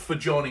for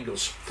joining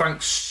us.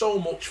 Thanks so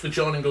much for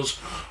joining us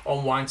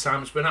on Wine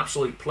Time. It's been an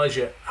absolute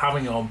pleasure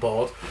having you on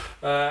board.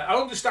 I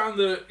understand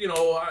that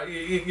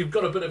you've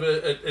got a bit of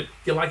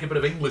you like a bit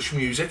of English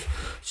music,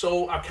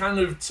 so I kind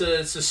of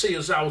to see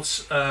us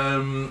out.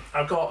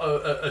 I've got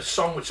a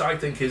song which I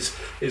think is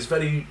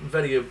very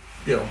very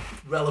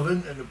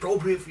relevant and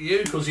appropriate for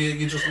you because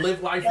you just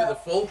live life to the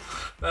full.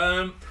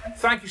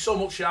 Thank you so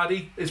much,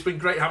 Shadi. It's been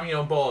great having you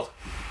on board.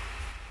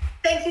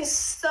 Thank you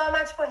so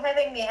much for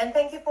having me, and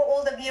thank you for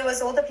all the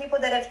viewers, all the people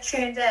that have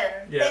tuned in.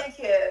 Yeah. Thank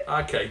you.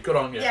 Okay, good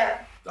on you.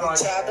 Yeah. All right.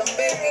 Tried to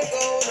make me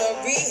go to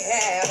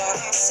rehab.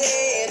 I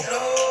said no.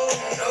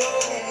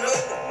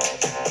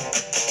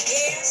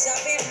 Yes,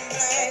 I've been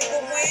black,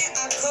 but when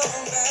I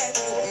come back,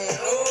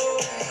 no.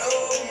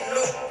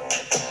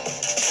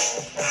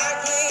 I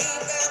ain't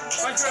got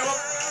the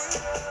time,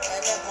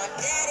 and if my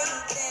daddy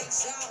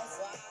thinks I'm